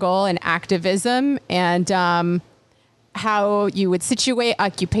struggle and activism, and how you would situate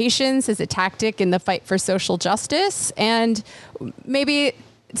occupations as a tactic in the fight for social justice, and maybe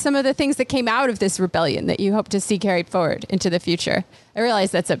some of the things that came out of this rebellion that you hope to see carried forward into the future. I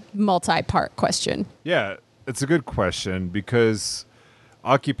realize that's a multi-part question. Yeah, it's a good question, because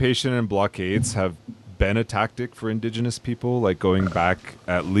occupation and blockades have been a tactic for indigenous people, like going back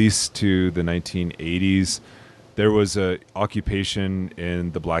at least to the 1980s. There was a occupation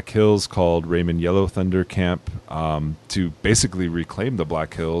in the Black Hills called Raymond Yellow Thunder Camp to basically reclaim the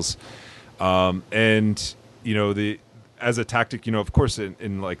Black Hills. And, as a tactic, of course,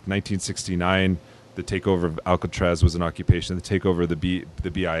 in like 1969, the takeover of Alcatraz was an occupation. The takeover of the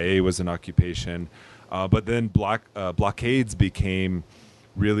BIA was an occupation. But then blockades became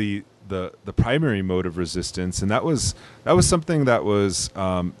really the primary mode of resistance, and that was something that was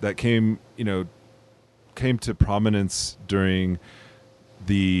that came to prominence during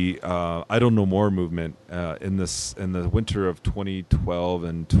the I Don't Know More movement in the winter of 2012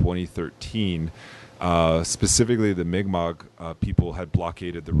 and 2013. Specifically, the Mi'kmaq people had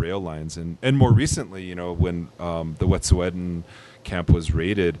blockaded the rail lines, and more recently, when the Wet'suwet'en camp was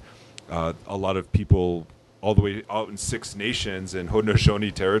raided, a lot of people all the way out in Six Nations and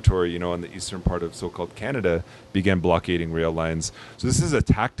Haudenosaunee territory, on the eastern part of so-called Canada, began blockading rail lines. So this is a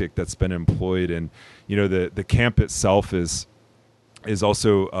tactic that's been employed, and the camp itself is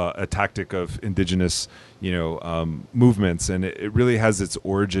also a tactic of indigenous movements, and it really has its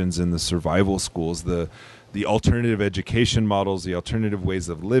origins in the survival schools, the alternative education models, the alternative ways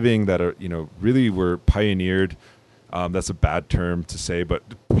of living that are really were pioneered. That's a bad term to say, but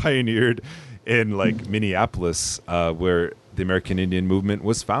pioneered in like Minneapolis, where the American Indian movement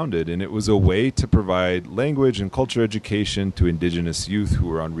was founded. And it was a way to provide language and culture education to indigenous youth who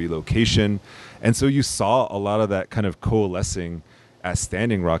were on relocation. And so you saw a lot of that kind of coalescing at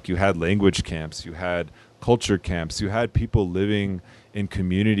Standing Rock. You had language camps, you had culture camps, you had people living in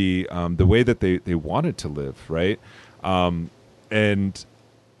community the way that they wanted to live, right? And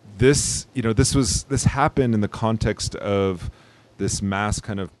this happened in the context of this mass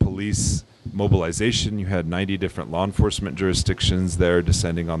kind of police mobilization. You had 90 different law enforcement jurisdictions there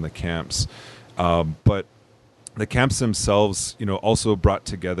descending on the camps. But the camps themselves, also brought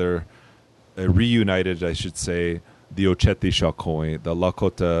together, reunited, I should say, the Ocheti Shakoi, the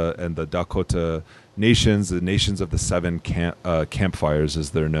Lakota and the Dakota nations, the nations of the seven campfires, as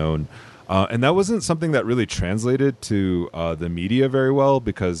they're known. And that wasn't something that really translated to the media very well,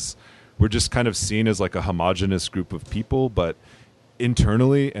 because we're just kind of seen as like a homogenous group of people. But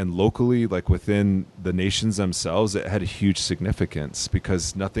internally and locally, like within the nations themselves, it had a huge significance,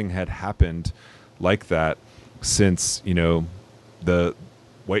 because nothing had happened like that since, the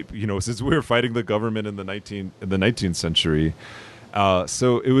white, since we were fighting the government in the 19th century.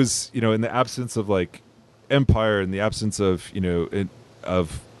 So it was, in the absence of like empire, in the absence of,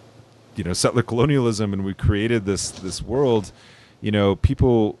 settler colonialism, and we created this world,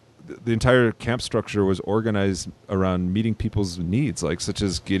 people, the entire camp structure was organized around meeting people's needs, like such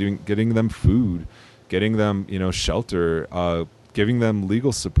as getting them food, getting them, shelter, giving them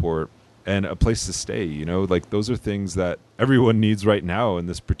legal support and a place to stay. Like those are things that everyone needs right now in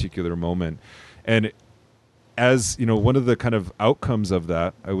this particular moment. And as one of the kind of outcomes of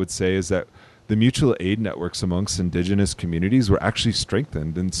that, I would say, is that the mutual aid networks amongst indigenous communities were actually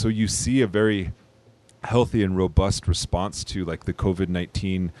strengthened. And so you see a very healthy and robust response to like the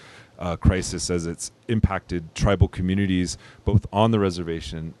COVID-19 crisis as it's impacted tribal communities, both on the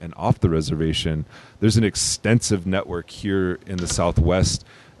reservation and off the reservation. There's an extensive network here in the Southwest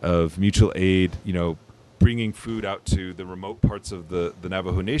of mutual aid, bringing food out to the remote parts of the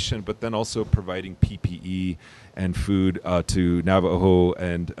Navajo Nation, but then also providing PPE and food to Navajo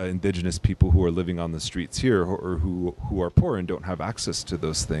and indigenous people who are living on the streets here, or who are poor and don't have access to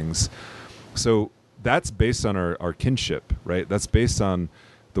those things. So that's based on our kinship, right? That's based on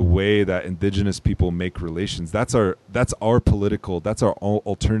the way that indigenous people make relations. That's our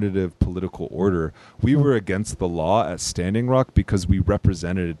alternative political order. We were against the law at Standing Rock because we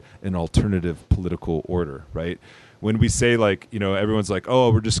represented an alternative political order, right? When we say, like, you know, everyone's like,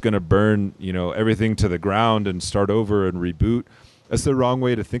 oh, we're just going to burn, you know, everything to the ground and start over and reboot. That's the wrong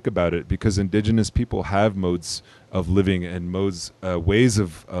way to think about it, because indigenous people have modes of living and ways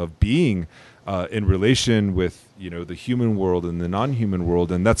of being in relation with, you know, the human world and the non-human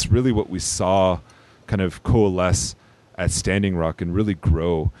world. And that's really what we saw kind of coalesce at Standing Rock and really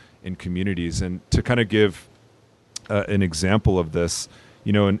grow in communities. And to kind of give an example of this,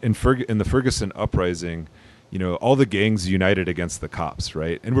 you know, in the Ferguson uprising, you know, all the gangs united against the cops,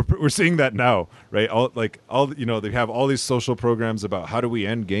 right? And we're seeing that now, right? You know, they have all these social programs about how do we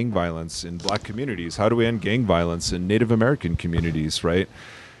end gang violence in Black communities? How do we end gang violence in Native American communities, right?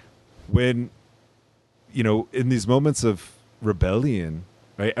 When, you know, in these moments of rebellion,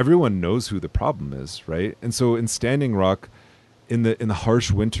 right, everyone knows who the problem is, right? And so in Standing Rock, in the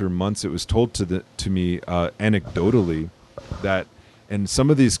harsh winter months, it was told to me anecdotally that in some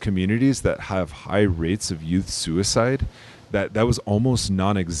of these communities that have high rates of youth suicide, that was almost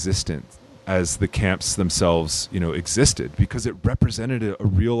non-existent as the camps themselves, you know, existed, because it represented a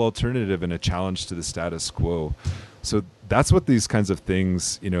real alternative and a challenge to the status quo. So that's what these kinds of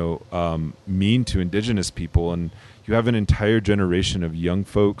things, you know, mean to indigenous people. And you have an entire generation of young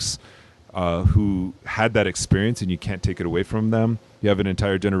folks who had that experience, and you can't take it away from them. You have an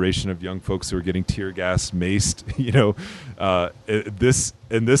entire generation of young folks who are getting tear gas, maced, you know,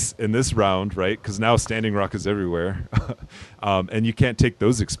 in this round, right? Because now Standing Rock is everywhere, and you can't take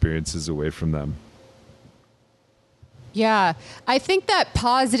those experiences away from them. Yeah, I think that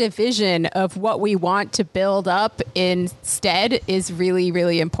positive vision of what we want to build up instead is really,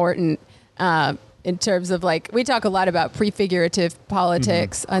 really important. In terms of, like, we talk a lot about prefigurative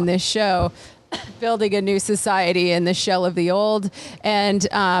politics on this show, building a new society in the shell of the old. And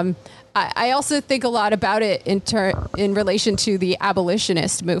I also think a lot about it in relation to the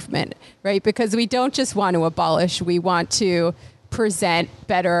abolitionist movement, right? Because we don't just want to abolish, we want to present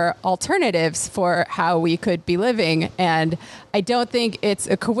better alternatives for how we could be living. And I don't think it's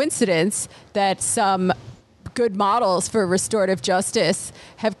a coincidence that some good models for restorative justice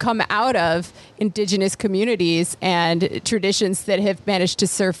have come out of indigenous communities and traditions that have managed to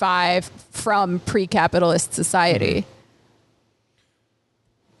survive from pre-capitalist society.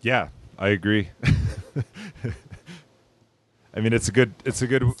 Yeah, I agree. I mean, it's a good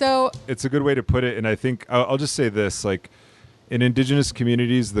way to put it. And I think I'll just say this, like, in indigenous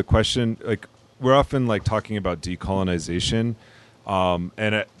communities, the question, like, we're often like talking about decolonization,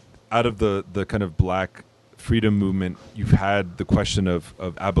 and out of the kind of Black freedom movement, you've had the question of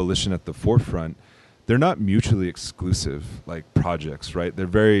abolition at the forefront. They're not mutually exclusive, like, projects, right? They're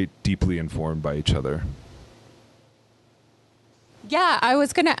very deeply informed by each other. Yeah, I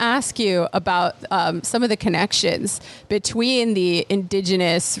was going to ask you about some of the connections between the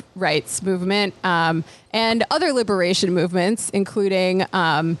indigenous rights movement and other liberation movements, including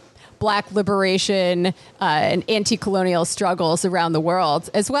Black liberation and anti-colonial struggles around the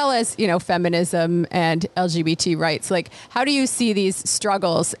world, as well as, you know, feminism and LGBT rights. Like, how do you see these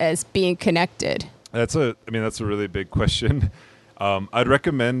struggles as being connected? That's a really big question. I'd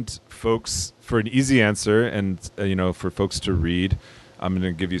recommend folks, for an easy answer and you know, for folks to read, I'm going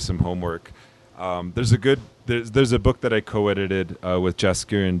to give you some homework. There's a book that I co-edited with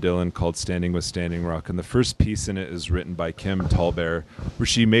Jaskier and Dylan called Standing with Standing Rock, and the first piece in it is written by Kim Tallbear, where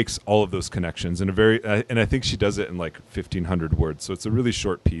she makes all of those connections in and I think she does it in like 1,500 words. So it's a really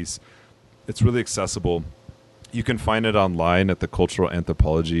short piece. It's really accessible. You can find it online at the Cultural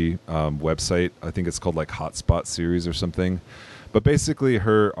Anthropology website. I think it's called like Hotspot Series or something. But basically,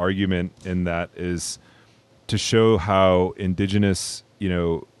 her argument in that is to show how indigenous, you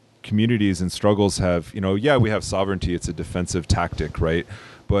know, communities and struggles have, you know, yeah, we have sovereignty. It's a defensive tactic, right?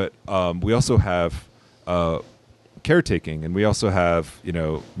 But we also have caretaking, and we also have, you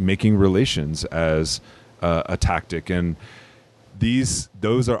know, making relations as a tactic. And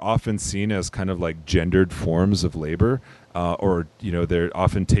those are often seen as kind of like gendered forms of labor, or, you know, they're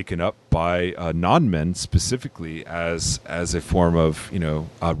often taken up by non-men specifically as a form of, you know,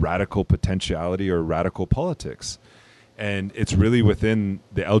 radical potentiality or radical politics. And it's really within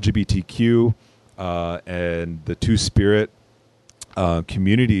the LGBTQ and the Two-Spirit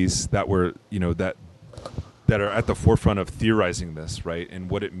communities that were, you know, that are at the forefront of theorizing this, right, and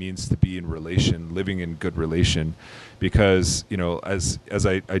what it means to be in relation, living in good relation. Because, you know, as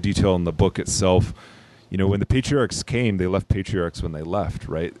I detail in the book itself, you know, when the patriarchs came, they left patriarchs when they left,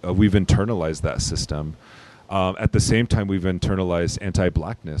 right? We've internalized that system. At the same time, we've internalized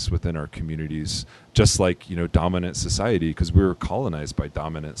anti-blackness within our communities, just like, dominant society, because we were colonized by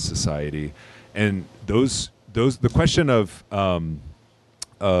dominant society. And the question of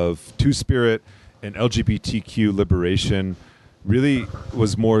Two-Spirit and LGBTQ liberation really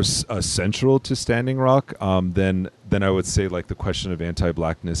was more central to Standing Rock than I would say like the question of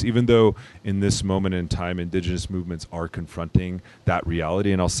anti-blackness, even though in this moment in time, indigenous movements are confronting that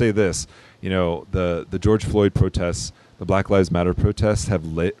reality. And I'll say this, the George Floyd protests, the Black Lives Matter protests have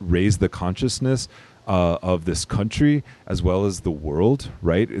raised the consciousness of this country as well as the world,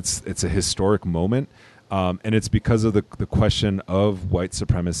 right? It's a historic moment. And it's because of the question of white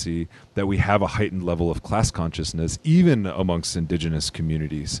supremacy that we have a heightened level of class consciousness, even amongst indigenous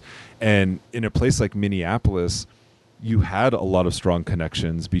communities. And in a place like Minneapolis, you had a lot of strong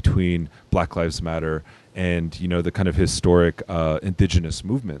connections between Black Lives Matter and, the kind of historic indigenous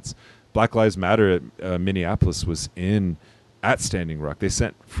movements. Black Lives Matter at Minneapolis was at Standing Rock. They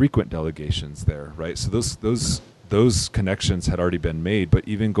sent frequent delegations there, right? So those connections had already been made. But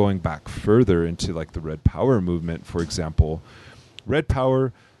even going back further into like the Red Power movement, for example, Red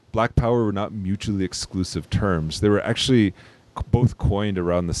Power, Black Power were not mutually exclusive terms. They were actually both coined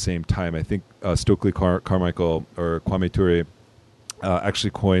around the same time. I think Stokely Carmichael or Kwame Ture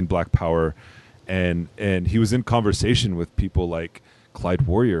actually coined Black Power, and he was in conversation with people like Clyde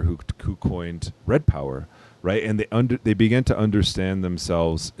Warrior who coined Red Power. Right, and they began to understand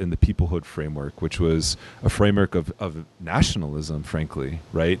themselves in the peoplehood framework, which was a framework of nationalism, frankly,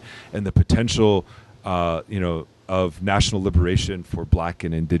 right, and the potential, of national liberation for Black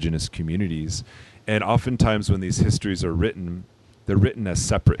and indigenous communities. And oftentimes, when these histories are written, they're written as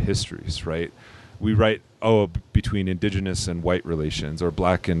separate histories, right? We write, between indigenous and white relations or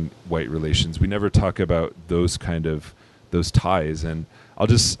Black and white relations. We never talk about those ties. And I'll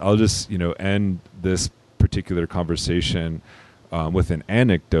just end this particular conversation with an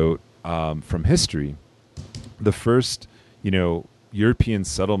anecdote from history. The first, European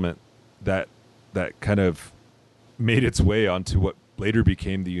settlement that kind of made its way onto what later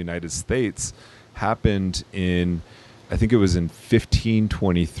became the United States happened I think it was in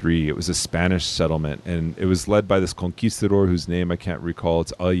 1523. It was a Spanish settlement, and it was led by this conquistador whose name I can't recall.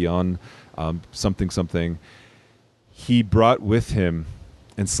 It's Ayan, something. He brought with him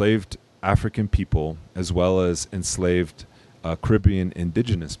enslaved African people as well as enslaved Caribbean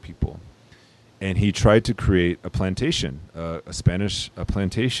indigenous people. And he tried to create a plantation, a Spanish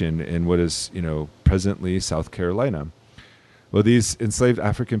plantation in what is, presently South Carolina. Well, these enslaved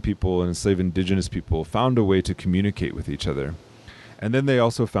African people and enslaved indigenous people found a way to communicate with each other. And then they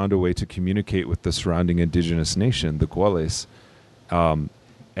also found a way to communicate with the surrounding indigenous nation, the Guales.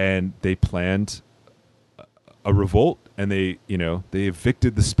 And they planned a revolt, and they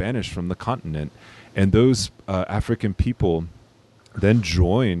evicted the Spanish from the continent. And those African people then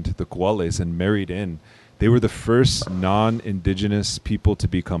joined the Guales and married in. They were the first non-indigenous people to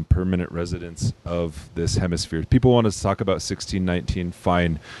become permanent residents of this hemisphere. People want to talk about 1619,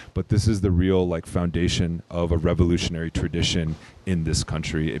 fine, but this is the real foundation of a revolutionary tradition in this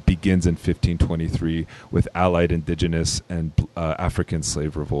country. It begins in 1523 with allied indigenous and African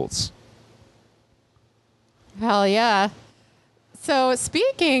slave revolts. Hell yeah. So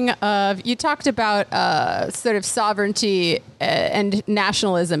speaking of, you talked about sort of sovereignty and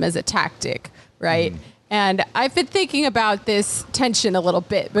nationalism as a tactic, right? And I've been thinking about this tension a little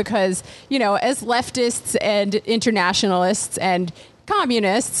bit because, as leftists and internationalists and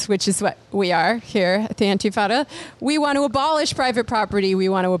communists, which is what we are here at the Antifada, we want to abolish private property, we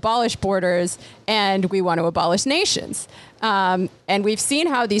want to abolish borders, and we want to abolish nations. And we've seen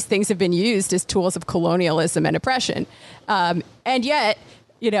how these things have been used as tools of colonialism and oppression. And yet,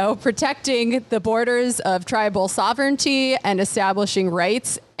 protecting the borders of tribal sovereignty and establishing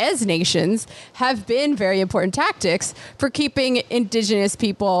rights as nations have been very important tactics for keeping indigenous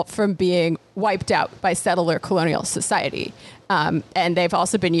people from being wiped out by settler colonial society. And they've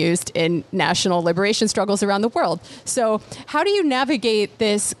also been used in national liberation struggles around the world. So how do you navigate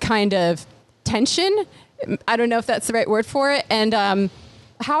this kind of tension? I don't know if that's the right word for it. And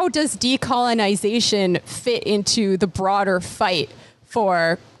how does decolonization fit into the broader fight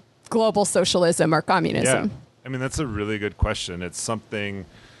for global socialism or communism? Yeah, I mean, that's a really good question. It's something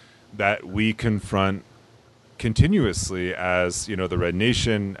that we confront continuously as, the Red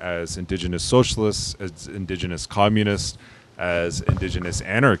Nation, as indigenous socialists, as indigenous communists, as indigenous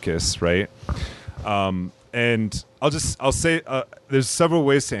anarchists, right? And I'll say there's several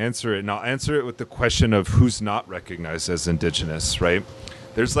ways to answer it, and I'll answer it with the question of who's not recognized as indigenous, right?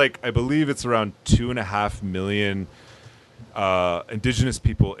 There's I believe it's around 2.5 million indigenous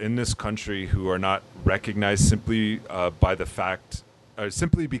people in this country who are not recognized simply by the fact,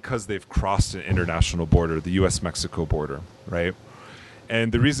 simply because they've crossed an international border, the U.S.-Mexico border, right?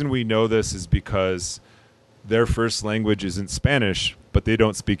 And the reason we know this is because their first language isn't Spanish, but they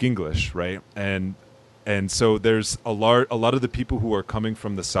don't speak English, right? And so there's a lot of the people who are coming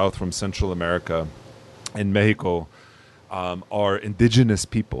from the south, from Central America and Mexico, are indigenous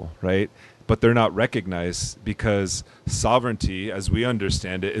people, right? But they're not recognized because sovereignty, as we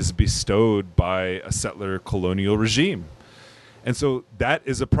understand it, is bestowed by a settler colonial regime. And so that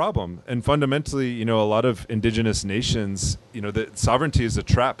is a problem. And fundamentally, a lot of indigenous nations, the sovereignty is a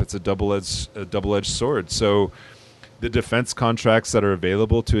trap. It's a double-edged sword. So the defense contracts that are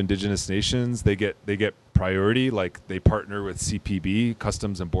available to indigenous nations, they get priority. Like they partner with CPB,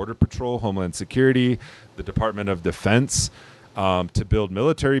 Customs and Border Patrol, Homeland Security, the Department of Defense, to build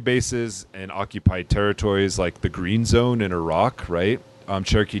military bases in occupied territories like the Green Zone in Iraq, right?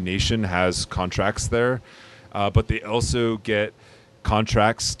 Cherokee Nation has contracts there. But they also get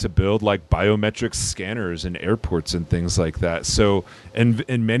contracts to build like biometric scanners in airports and things like that. So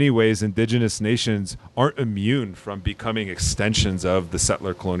in many ways, indigenous nations aren't immune from becoming extensions of the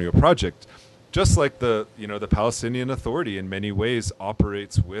settler colonial project. Just like the Palestinian Authority in many ways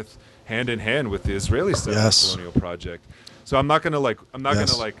operates with hand in hand with the Israeli settler colonial project. So I'm not gonna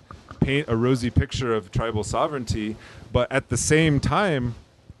paint a rosy picture of tribal sovereignty, but at the same time,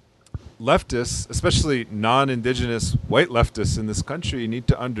 leftists, especially non-indigenous white leftists in this country, need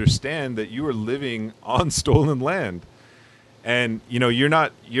to understand that you are living on stolen land. And you're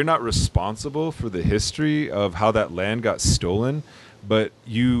not responsible for the history of how that land got stolen, but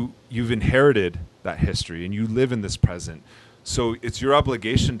you've inherited that history and you live in this present. So it's your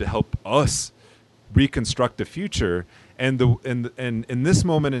obligation to help us reconstruct a future. And in this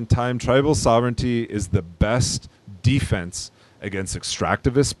moment in time, tribal sovereignty is the best defense against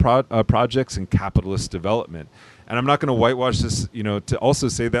extractivist projects and capitalist development. And I'm not going to whitewash this, to also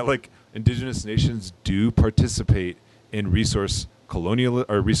say that like indigenous nations do participate in resource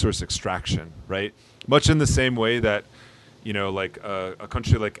extraction, right? Much in the same way that, a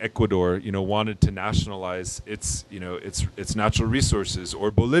country like Ecuador, wanted to nationalize its natural resources, or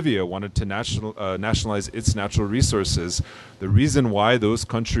Bolivia wanted to nationalize its natural resources. The reason why those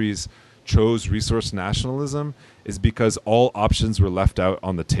countries chose resource nationalism is because all options were left out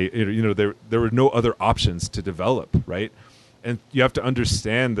on the table. There were no other options to develop, right? And you have to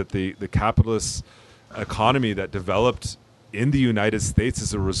understand that the capitalist economy that developed in the United States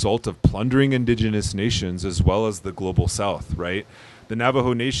is a result of plundering indigenous nations as well as the global South, right? The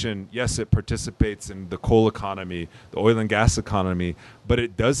Navajo Nation, yes, it participates in the coal economy, the oil and gas economy, but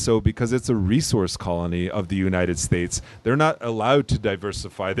it does so because it's a resource colony of the United States. They're not allowed to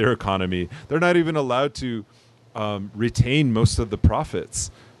diversify their economy. They're not even allowed to retain most of the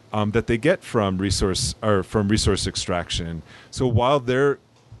profits that they get from resource extraction. So while they're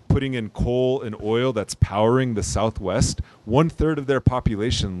putting in coal and oil that's powering the Southwest, 1/3 of their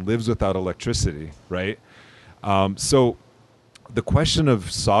population lives without electricity, right? So the question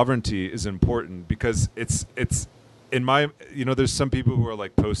of sovereignty is important because it's in my, there's some people who are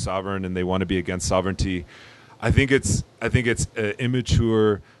like post-sovereign and they want to be against sovereignty. I think it's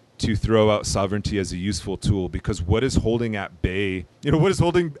immature to throw out sovereignty as a useful tool, because what is holding at bay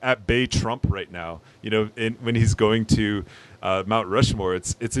Trump right now, when he's going to Mount Rushmore,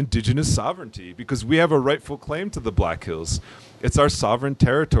 it's indigenous sovereignty, because we have a rightful claim to the Black Hills. It's our sovereign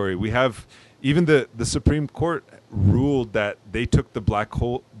territory. We have, even the Supreme Court ruled that they took the Black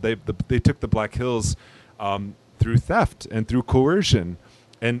Hills through theft and through coercion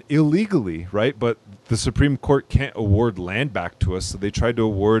and illegally, right? But the Supreme Court can't award land back to us, so they tried to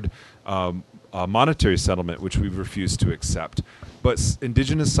award a monetary settlement, which we've refused to accept. But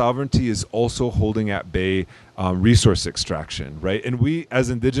indigenous sovereignty is also holding at bay resource extraction, right? And we, as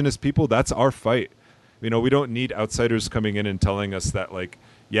indigenous people, that's our fight. We don't need outsiders coming in and telling us that, like,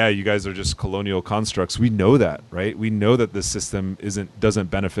 yeah, you guys are just colonial constructs. We know that, right? We know that this system doesn't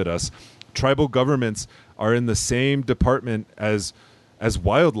benefit us. Tribal governments are in the same department as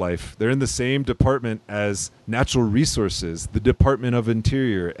wildlife. They're in the same department as natural resources, the Department of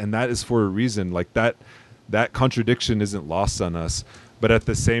Interior, and that is for a reason. Like that contradiction isn't lost on us. But at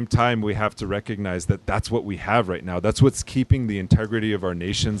the same time, we have to recognize that that's what we have right now. That's what's keeping the integrity of our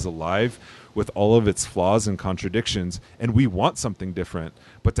nations alive with all of its flaws and contradictions. And we want something different.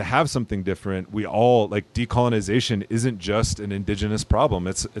 But to have something different, we all, like, decolonization isn't just an indigenous problem.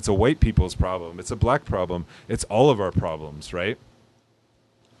 It's a white people's problem. It's a black problem. It's all of our problems, right?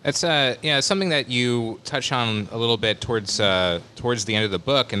 It's something that you touch on a little bit towards the end of the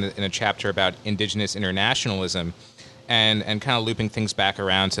book in a chapter about indigenous internationalism. and kind of looping things back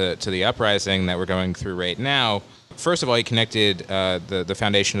around to the uprising that we're going through right now. First of all, he connected the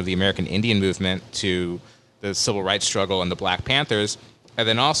foundation of the American Indian movement to the civil rights struggle and the Black Panthers, and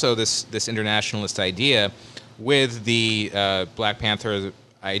then also this internationalist idea with the Black Panther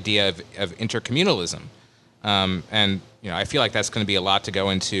idea of intercommunalism. And I feel like that's going to be a lot to go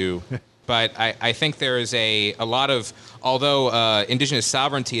into. But I think there is a lot of, although indigenous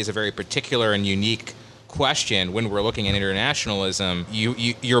sovereignty is a very particular and unique question when we're looking at internationalism,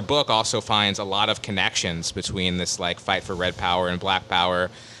 your book also finds a lot of connections between this like fight for red power and black power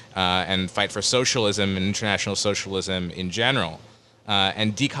and fight for socialism and international socialism in general.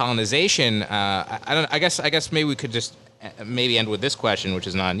 And decolonization, I guess maybe we could just maybe end with this question, which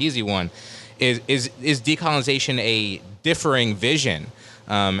is not an easy one. Is decolonization a differing vision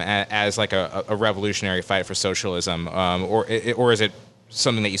as like a revolutionary fight for socialism, or is it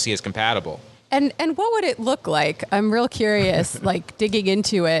something that you see as compatible? And what would it look like? I'm real curious, like digging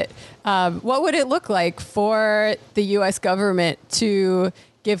into it. What would it look like for the U.S. government to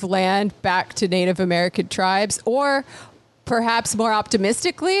give land back to Native American tribes? Or perhaps more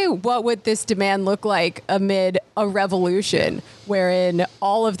optimistically, what would this demand look like amid a revolution wherein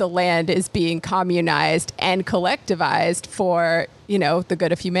all of the land is being communized and collectivized for, the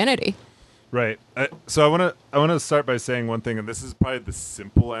good of humanity? Right. So I want to start by saying one thing, and this is probably the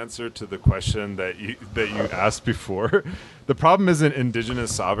simple answer to the question that you asked before. The problem isn't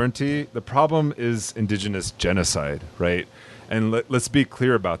indigenous sovereignty. The problem is indigenous genocide, right? And let's be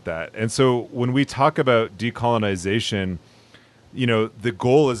clear about that. And so when we talk about decolonization, the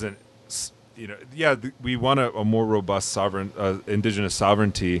goal isn't, we want a more robust sovereign indigenous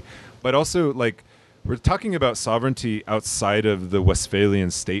sovereignty, but also like, we're talking about sovereignty outside of the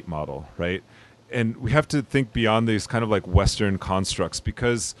Westphalian state model, right? And we have to think beyond these kind of like Western constructs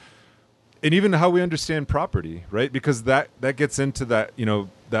and even how we understand property, right? Because that gets into that,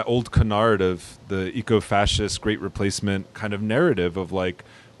 that old canard of the eco-fascist great replacement kind of narrative of like,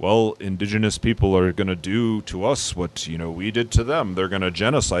 well, indigenous people are going to do to us what, we did to them. They're going to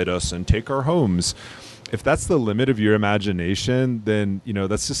genocide us and take our homes. If that's the limit of your imagination, then,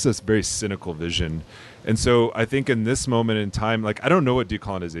 that's just this very cynical vision. And so I think in this moment in time, like, I don't know what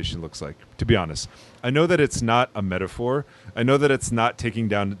decolonization looks like, to be honest. I know that it's not a metaphor. I know that it's not taking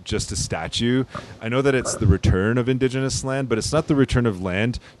down just a statue. I know that it's the return of indigenous land, but it's not the return of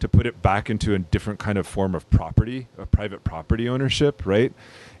land to put it back into a different kind of form of property, a private property ownership, right?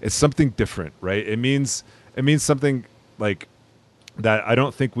 It's something different, right? It means something like that I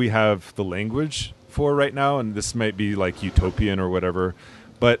don't think we have the language for right now, and this might be like utopian or whatever,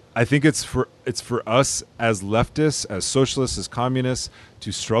 but I think it's for us as leftists, as socialists, as communists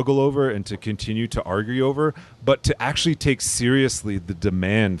to struggle over and to continue to argue over, but to actually take seriously the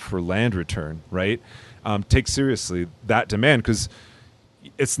demand for land return, right? Take seriously that demand, because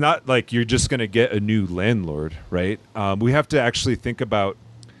it's not like you're just going to get a new landlord, right? We have to actually think about,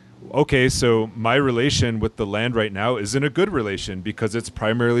 okay, so my relation with the land right now isn't a good relation because it's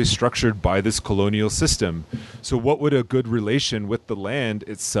primarily structured by this colonial system. So what would a good relation with the land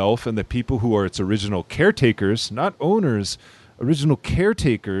itself and the people who are its original caretakers, not owners, original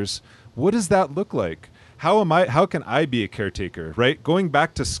caretakers, what does that look like? How can I be a caretaker, right? Going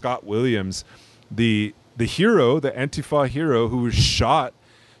back to Scott Williams, the hero, the Antifa hero who was shot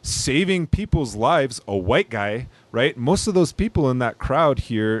saving people's lives, a white guy, right? Most of those people in that crowd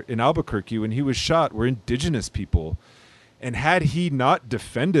here in Albuquerque when he was shot were indigenous people. And had he not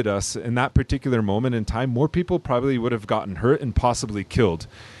defended us in that particular moment in time, more people probably would have gotten hurt and possibly killed.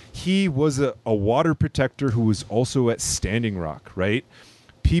 He was a water protector who was also at Standing Rock, right?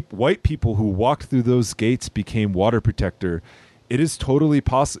 White people who walked through those gates became water protector. It is totally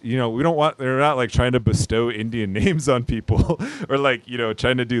possible. They're not like trying to bestow Indian names on people or like,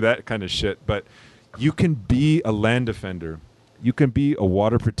 trying to do that kind of shit. But you can be a land defender. You can be a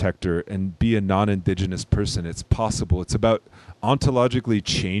water protector and be a non-indigenous person. It's possible. It's about ontologically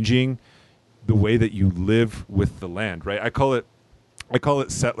changing the way that you live with the land, right? I call it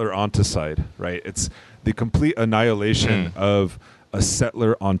settler onticide, right? It's the complete annihilation of a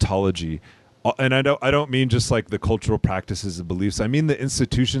settler ontology. And I don't mean just like the cultural practices and beliefs. I mean the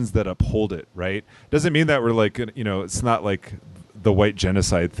institutions that uphold it, right? Doesn't mean that we're like, it's not like the white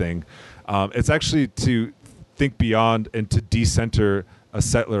genocide thing. It's actually to think beyond and to decenter a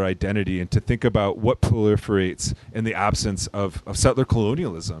settler identity and to think about what proliferates in the absence of settler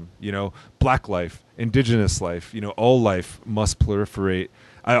colonialism. Black life, indigenous life, all life must proliferate.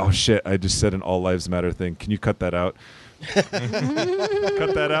 Oh shit, I just said an all lives matter thing. Can you cut that out? Cut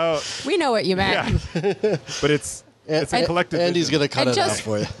that out. We know what you meant. Yeah. But it's a collective Andy's vision. going to cut it out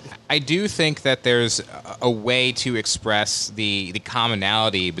for you. I do think that there's a way to express the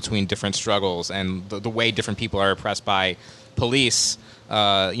commonality between different struggles and the way different people are oppressed by police.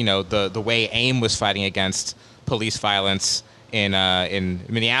 The way AIM was fighting against police violence in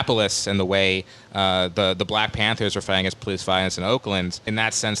Minneapolis, and the way the Black Panthers are fighting against police violence in Oakland. In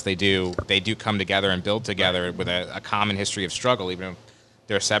that sense, they do come together and build together with a common history of struggle, even if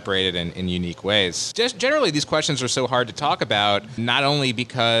they're separated in unique ways. Just generally, these questions are so hard to talk about, not only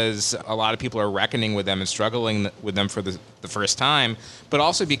because a lot of people are reckoning with them and struggling with them for the first time, but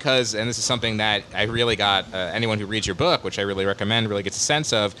also because, and this is something that I really got, anyone who reads your book, which I really recommend, really gets a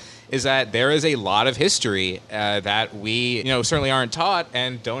sense of, is that there is a lot of history that we certainly aren't taught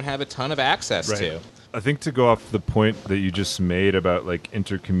and don't have a ton of access to. I think to go off the point that you just made about like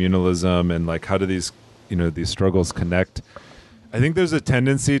intercommunalism and like how do these struggles connect, I think there's a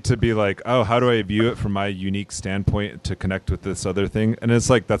tendency to be like, oh, how do I view it from my unique standpoint to connect with this other thing? And it's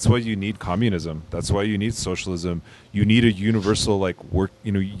like, that's why you need communism. That's why you need socialism. You need a universal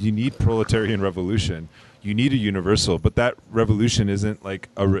you need proletarian revolution. You need a universal, but that revolution isn't like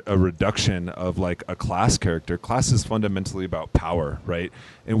a reduction of like a class character. Class is fundamentally about power, right?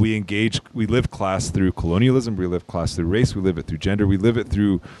 And we live class through colonialism. We live class through race. We live it through gender. We live it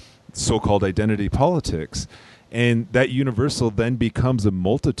through so-called identity politics. And that universal then becomes a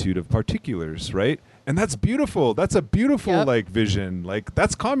multitude of particulars, right? And that's beautiful. That's a beautiful vision. Like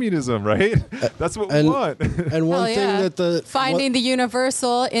that's communism, right? That's what we want. And one thing that finding the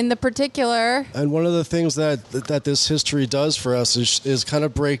universal in the particular. And one of the things that this history does for us is kind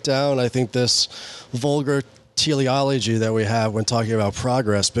of break down, I think, this vulgar teleology that we have when talking about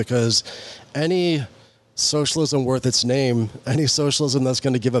progress, because any socialism worth its name, any socialism that's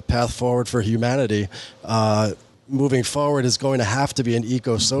going to give a path forward for humanity moving forward is going to have to be an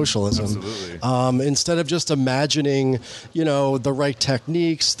eco-socialism. Absolutely. Instead of just imagining, the right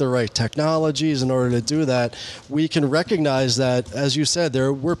techniques, the right technologies in order to do that, we can recognize that, as you said,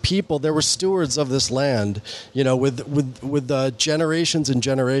 there were stewards of this land, with generations and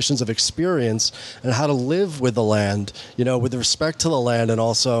generations of experience and how to live with the land, with respect to the land and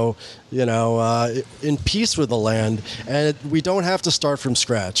also, in peace with the land. And we don't have to start from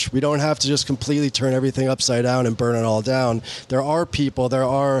scratch. We don't have to just completely turn everything upside down and burn it all down. There are people, there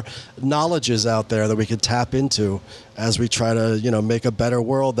are knowledges out there that we could tap into as we try to, make a better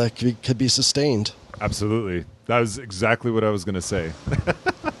world that could be sustained. Absolutely. That was exactly what I was going to say.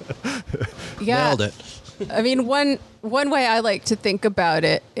 Yeah. Nailed it. I mean, one way I like to think about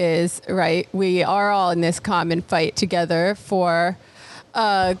it is, right, we are all in this common fight together for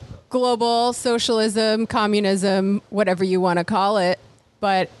global socialism, communism, whatever you want to call it.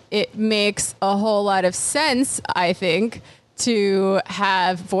 But it makes a whole lot of sense, I think, to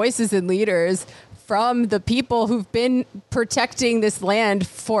have voices and leaders from the people who've been protecting this land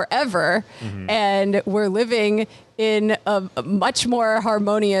forever. Mm-hmm. And we're living in a much more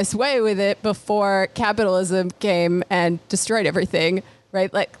harmonious way with it before capitalism came and destroyed everything,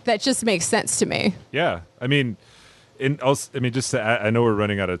 right? Like, that just makes sense to me. Yeah. I mean, just to add, I know we're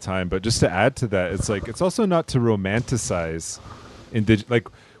running out of time, but just to add to that, it's like, it's also not to romanticize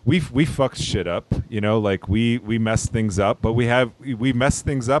we fucked shit up, we messed things up, but we messed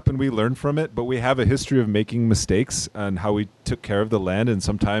things up and we learn from it, but we have a history of making mistakes and how we took care of the land. And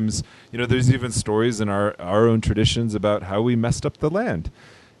sometimes, there's even stories in our own traditions about how we messed up the land,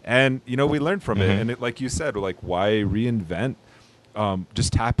 and, we learn from it. And it, like you said, why reinvent?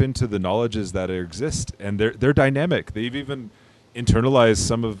 Just tap into the knowledges that exist, and they're dynamic. They've even internalized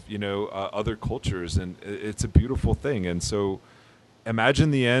some of, other cultures, and it's a beautiful thing. And so, imagine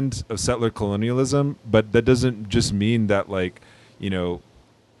the end of settler colonialism, but that doesn't just mean that we're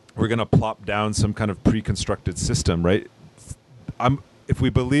going to plop down some kind of pre-constructed system, right? If we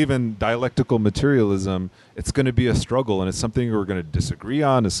believe in dialectical materialism, it's going to be a struggle, and it's something we're going to disagree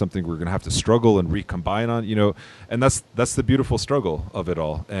on. It's something we're going to have to struggle and recombine on, and that's the beautiful struggle of it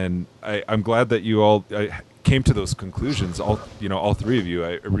all. And I'm glad that you all came to those conclusions, all three of you.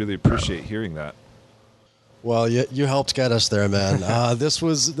 I really appreciate hearing that. Well, you helped get us there, man. This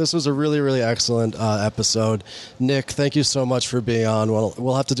was a really, really excellent episode. Nick, thank you so much for being on.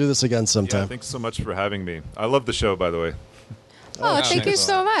 We'll have to do this again sometime. Yeah, thanks so much for having me. I love the show, by the way. Oh, thank you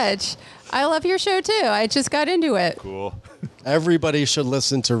so much. I love your show, too. I just got into it. Cool. Everybody should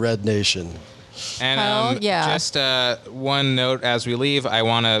listen to Red Nation. And just one note as we leave,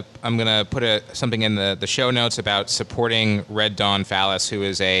 I'm gonna put something in the show notes about supporting Red Dawn Fallis, who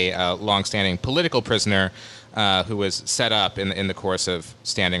is a longstanding political prisoner who was set up in the course of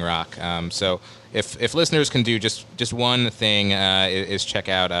Standing Rock. So if listeners can do just one thing, is check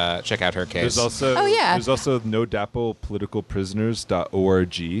out her case. There's also there's also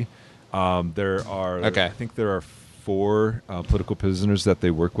nodapopoliticalprisoners.org. I think there are 4 political prisoners that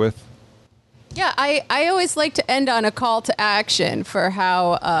they work with. Yeah, I always like to end on a call to action for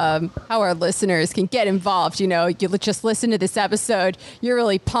how our listeners can get involved. You know, you just listen to this episode, you're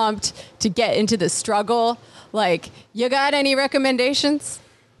really pumped to get into the struggle. Like, you got any recommendations?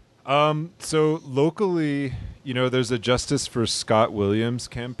 So locally, you know, there's a Justice for Scott Williams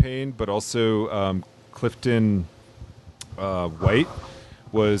campaign, but also Clifton White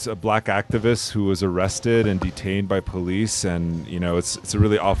was a black activist who was arrested and detained by police, and you know it's a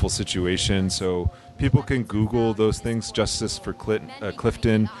really awful situation. So people can Google those things: Justice for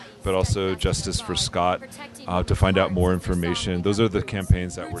Clifton, but also Justice for Scott, to find out more information. Those are the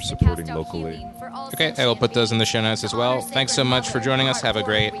campaigns that we're supporting locally. Okay, I will put those in the show notes as well. Thanks so much for joining us. Have a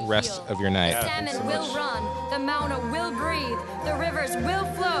great rest of your night. Salmon will run, the mountain will breathe, the rivers will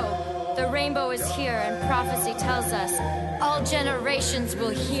flow. The rainbow is here, and prophecy tells us all generations will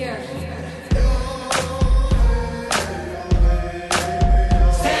hear.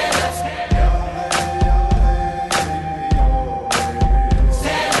 Stand up. Stand up.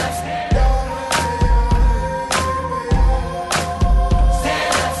 Stand up.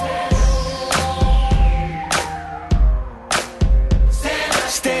 Stand up.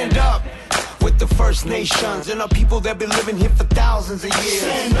 Stand up with the First Nations and our people that been living here for thousands of years.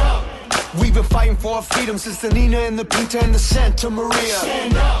 Stand up. We've been fighting for our freedom since the Nina and the Pinta and the Santa Maria.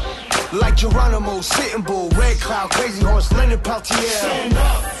 Stand up. Like Geronimo, Sitting Bull, Red Cloud, Crazy Horse, Leonard Peltier. Stand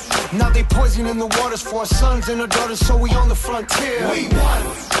up. Now they poisoning the waters for our sons and our daughters, so we on the frontier. We won.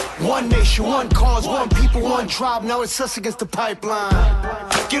 One nation, one cause, one people, one tribe. Now it's us against the pipeline.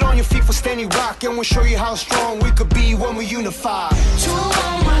 Get on your feet for Standing Rock, and we'll show you how strong we could be when we unify. To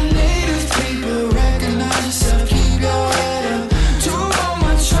all my native people, recognize yourself, keep your head up. To all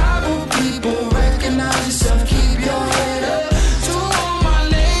my tribal people, recognize yourself, keep your head up. To all my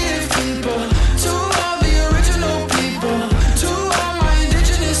native people, to all the original people, to all my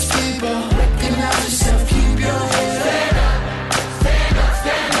indigenous people, recognize yourself, keep your head up. Stand up,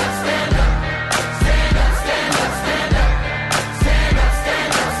 stand up, stand up, stand up, stand up, stand up, stand up,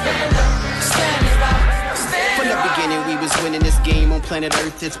 stand up, stand up, stand up, stand up. From the beginning, we was winning this game on planet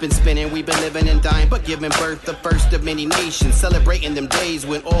Earth. It's been spinning, we've been living and dying, but giving birth, the first of many nations. Celebrating them days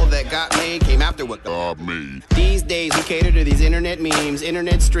when all that got made came after what God made. These days, we cater to these internet memes,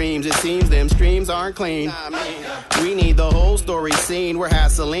 internet streams. It seems them streams aren't clean. We need the whole story seen. We're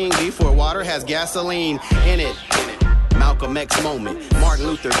hassling before water has gasoline in it. Malcolm X moment. Martin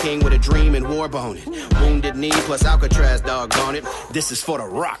Luther King with a dream and war boning. Wounded knee plus Alcatraz, doggone it. This is for the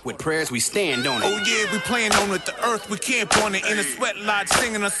rock. With prayers we stand on it. Oh yeah, we playing on it. The earth we camp on it. In a sweat lodge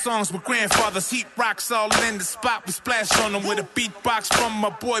singing our songs with grandfathers. Heat rocks all in the spot. We splash on them with a beatbox from my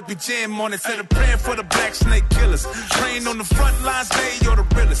boy. We jam on it. Said a prayer for the black snake killers. Train on the front lines, they you're the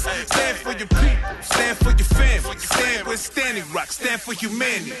realest. Stand for your people. Stand for your family. Stand with Standing Rock. Stand for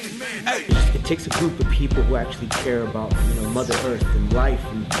humanity. Hey. It takes a group of people who actually care about, Mother Earth and life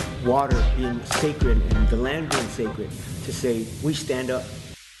and water being sacred and the land being sacred to say, we stand up.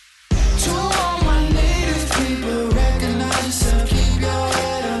 To all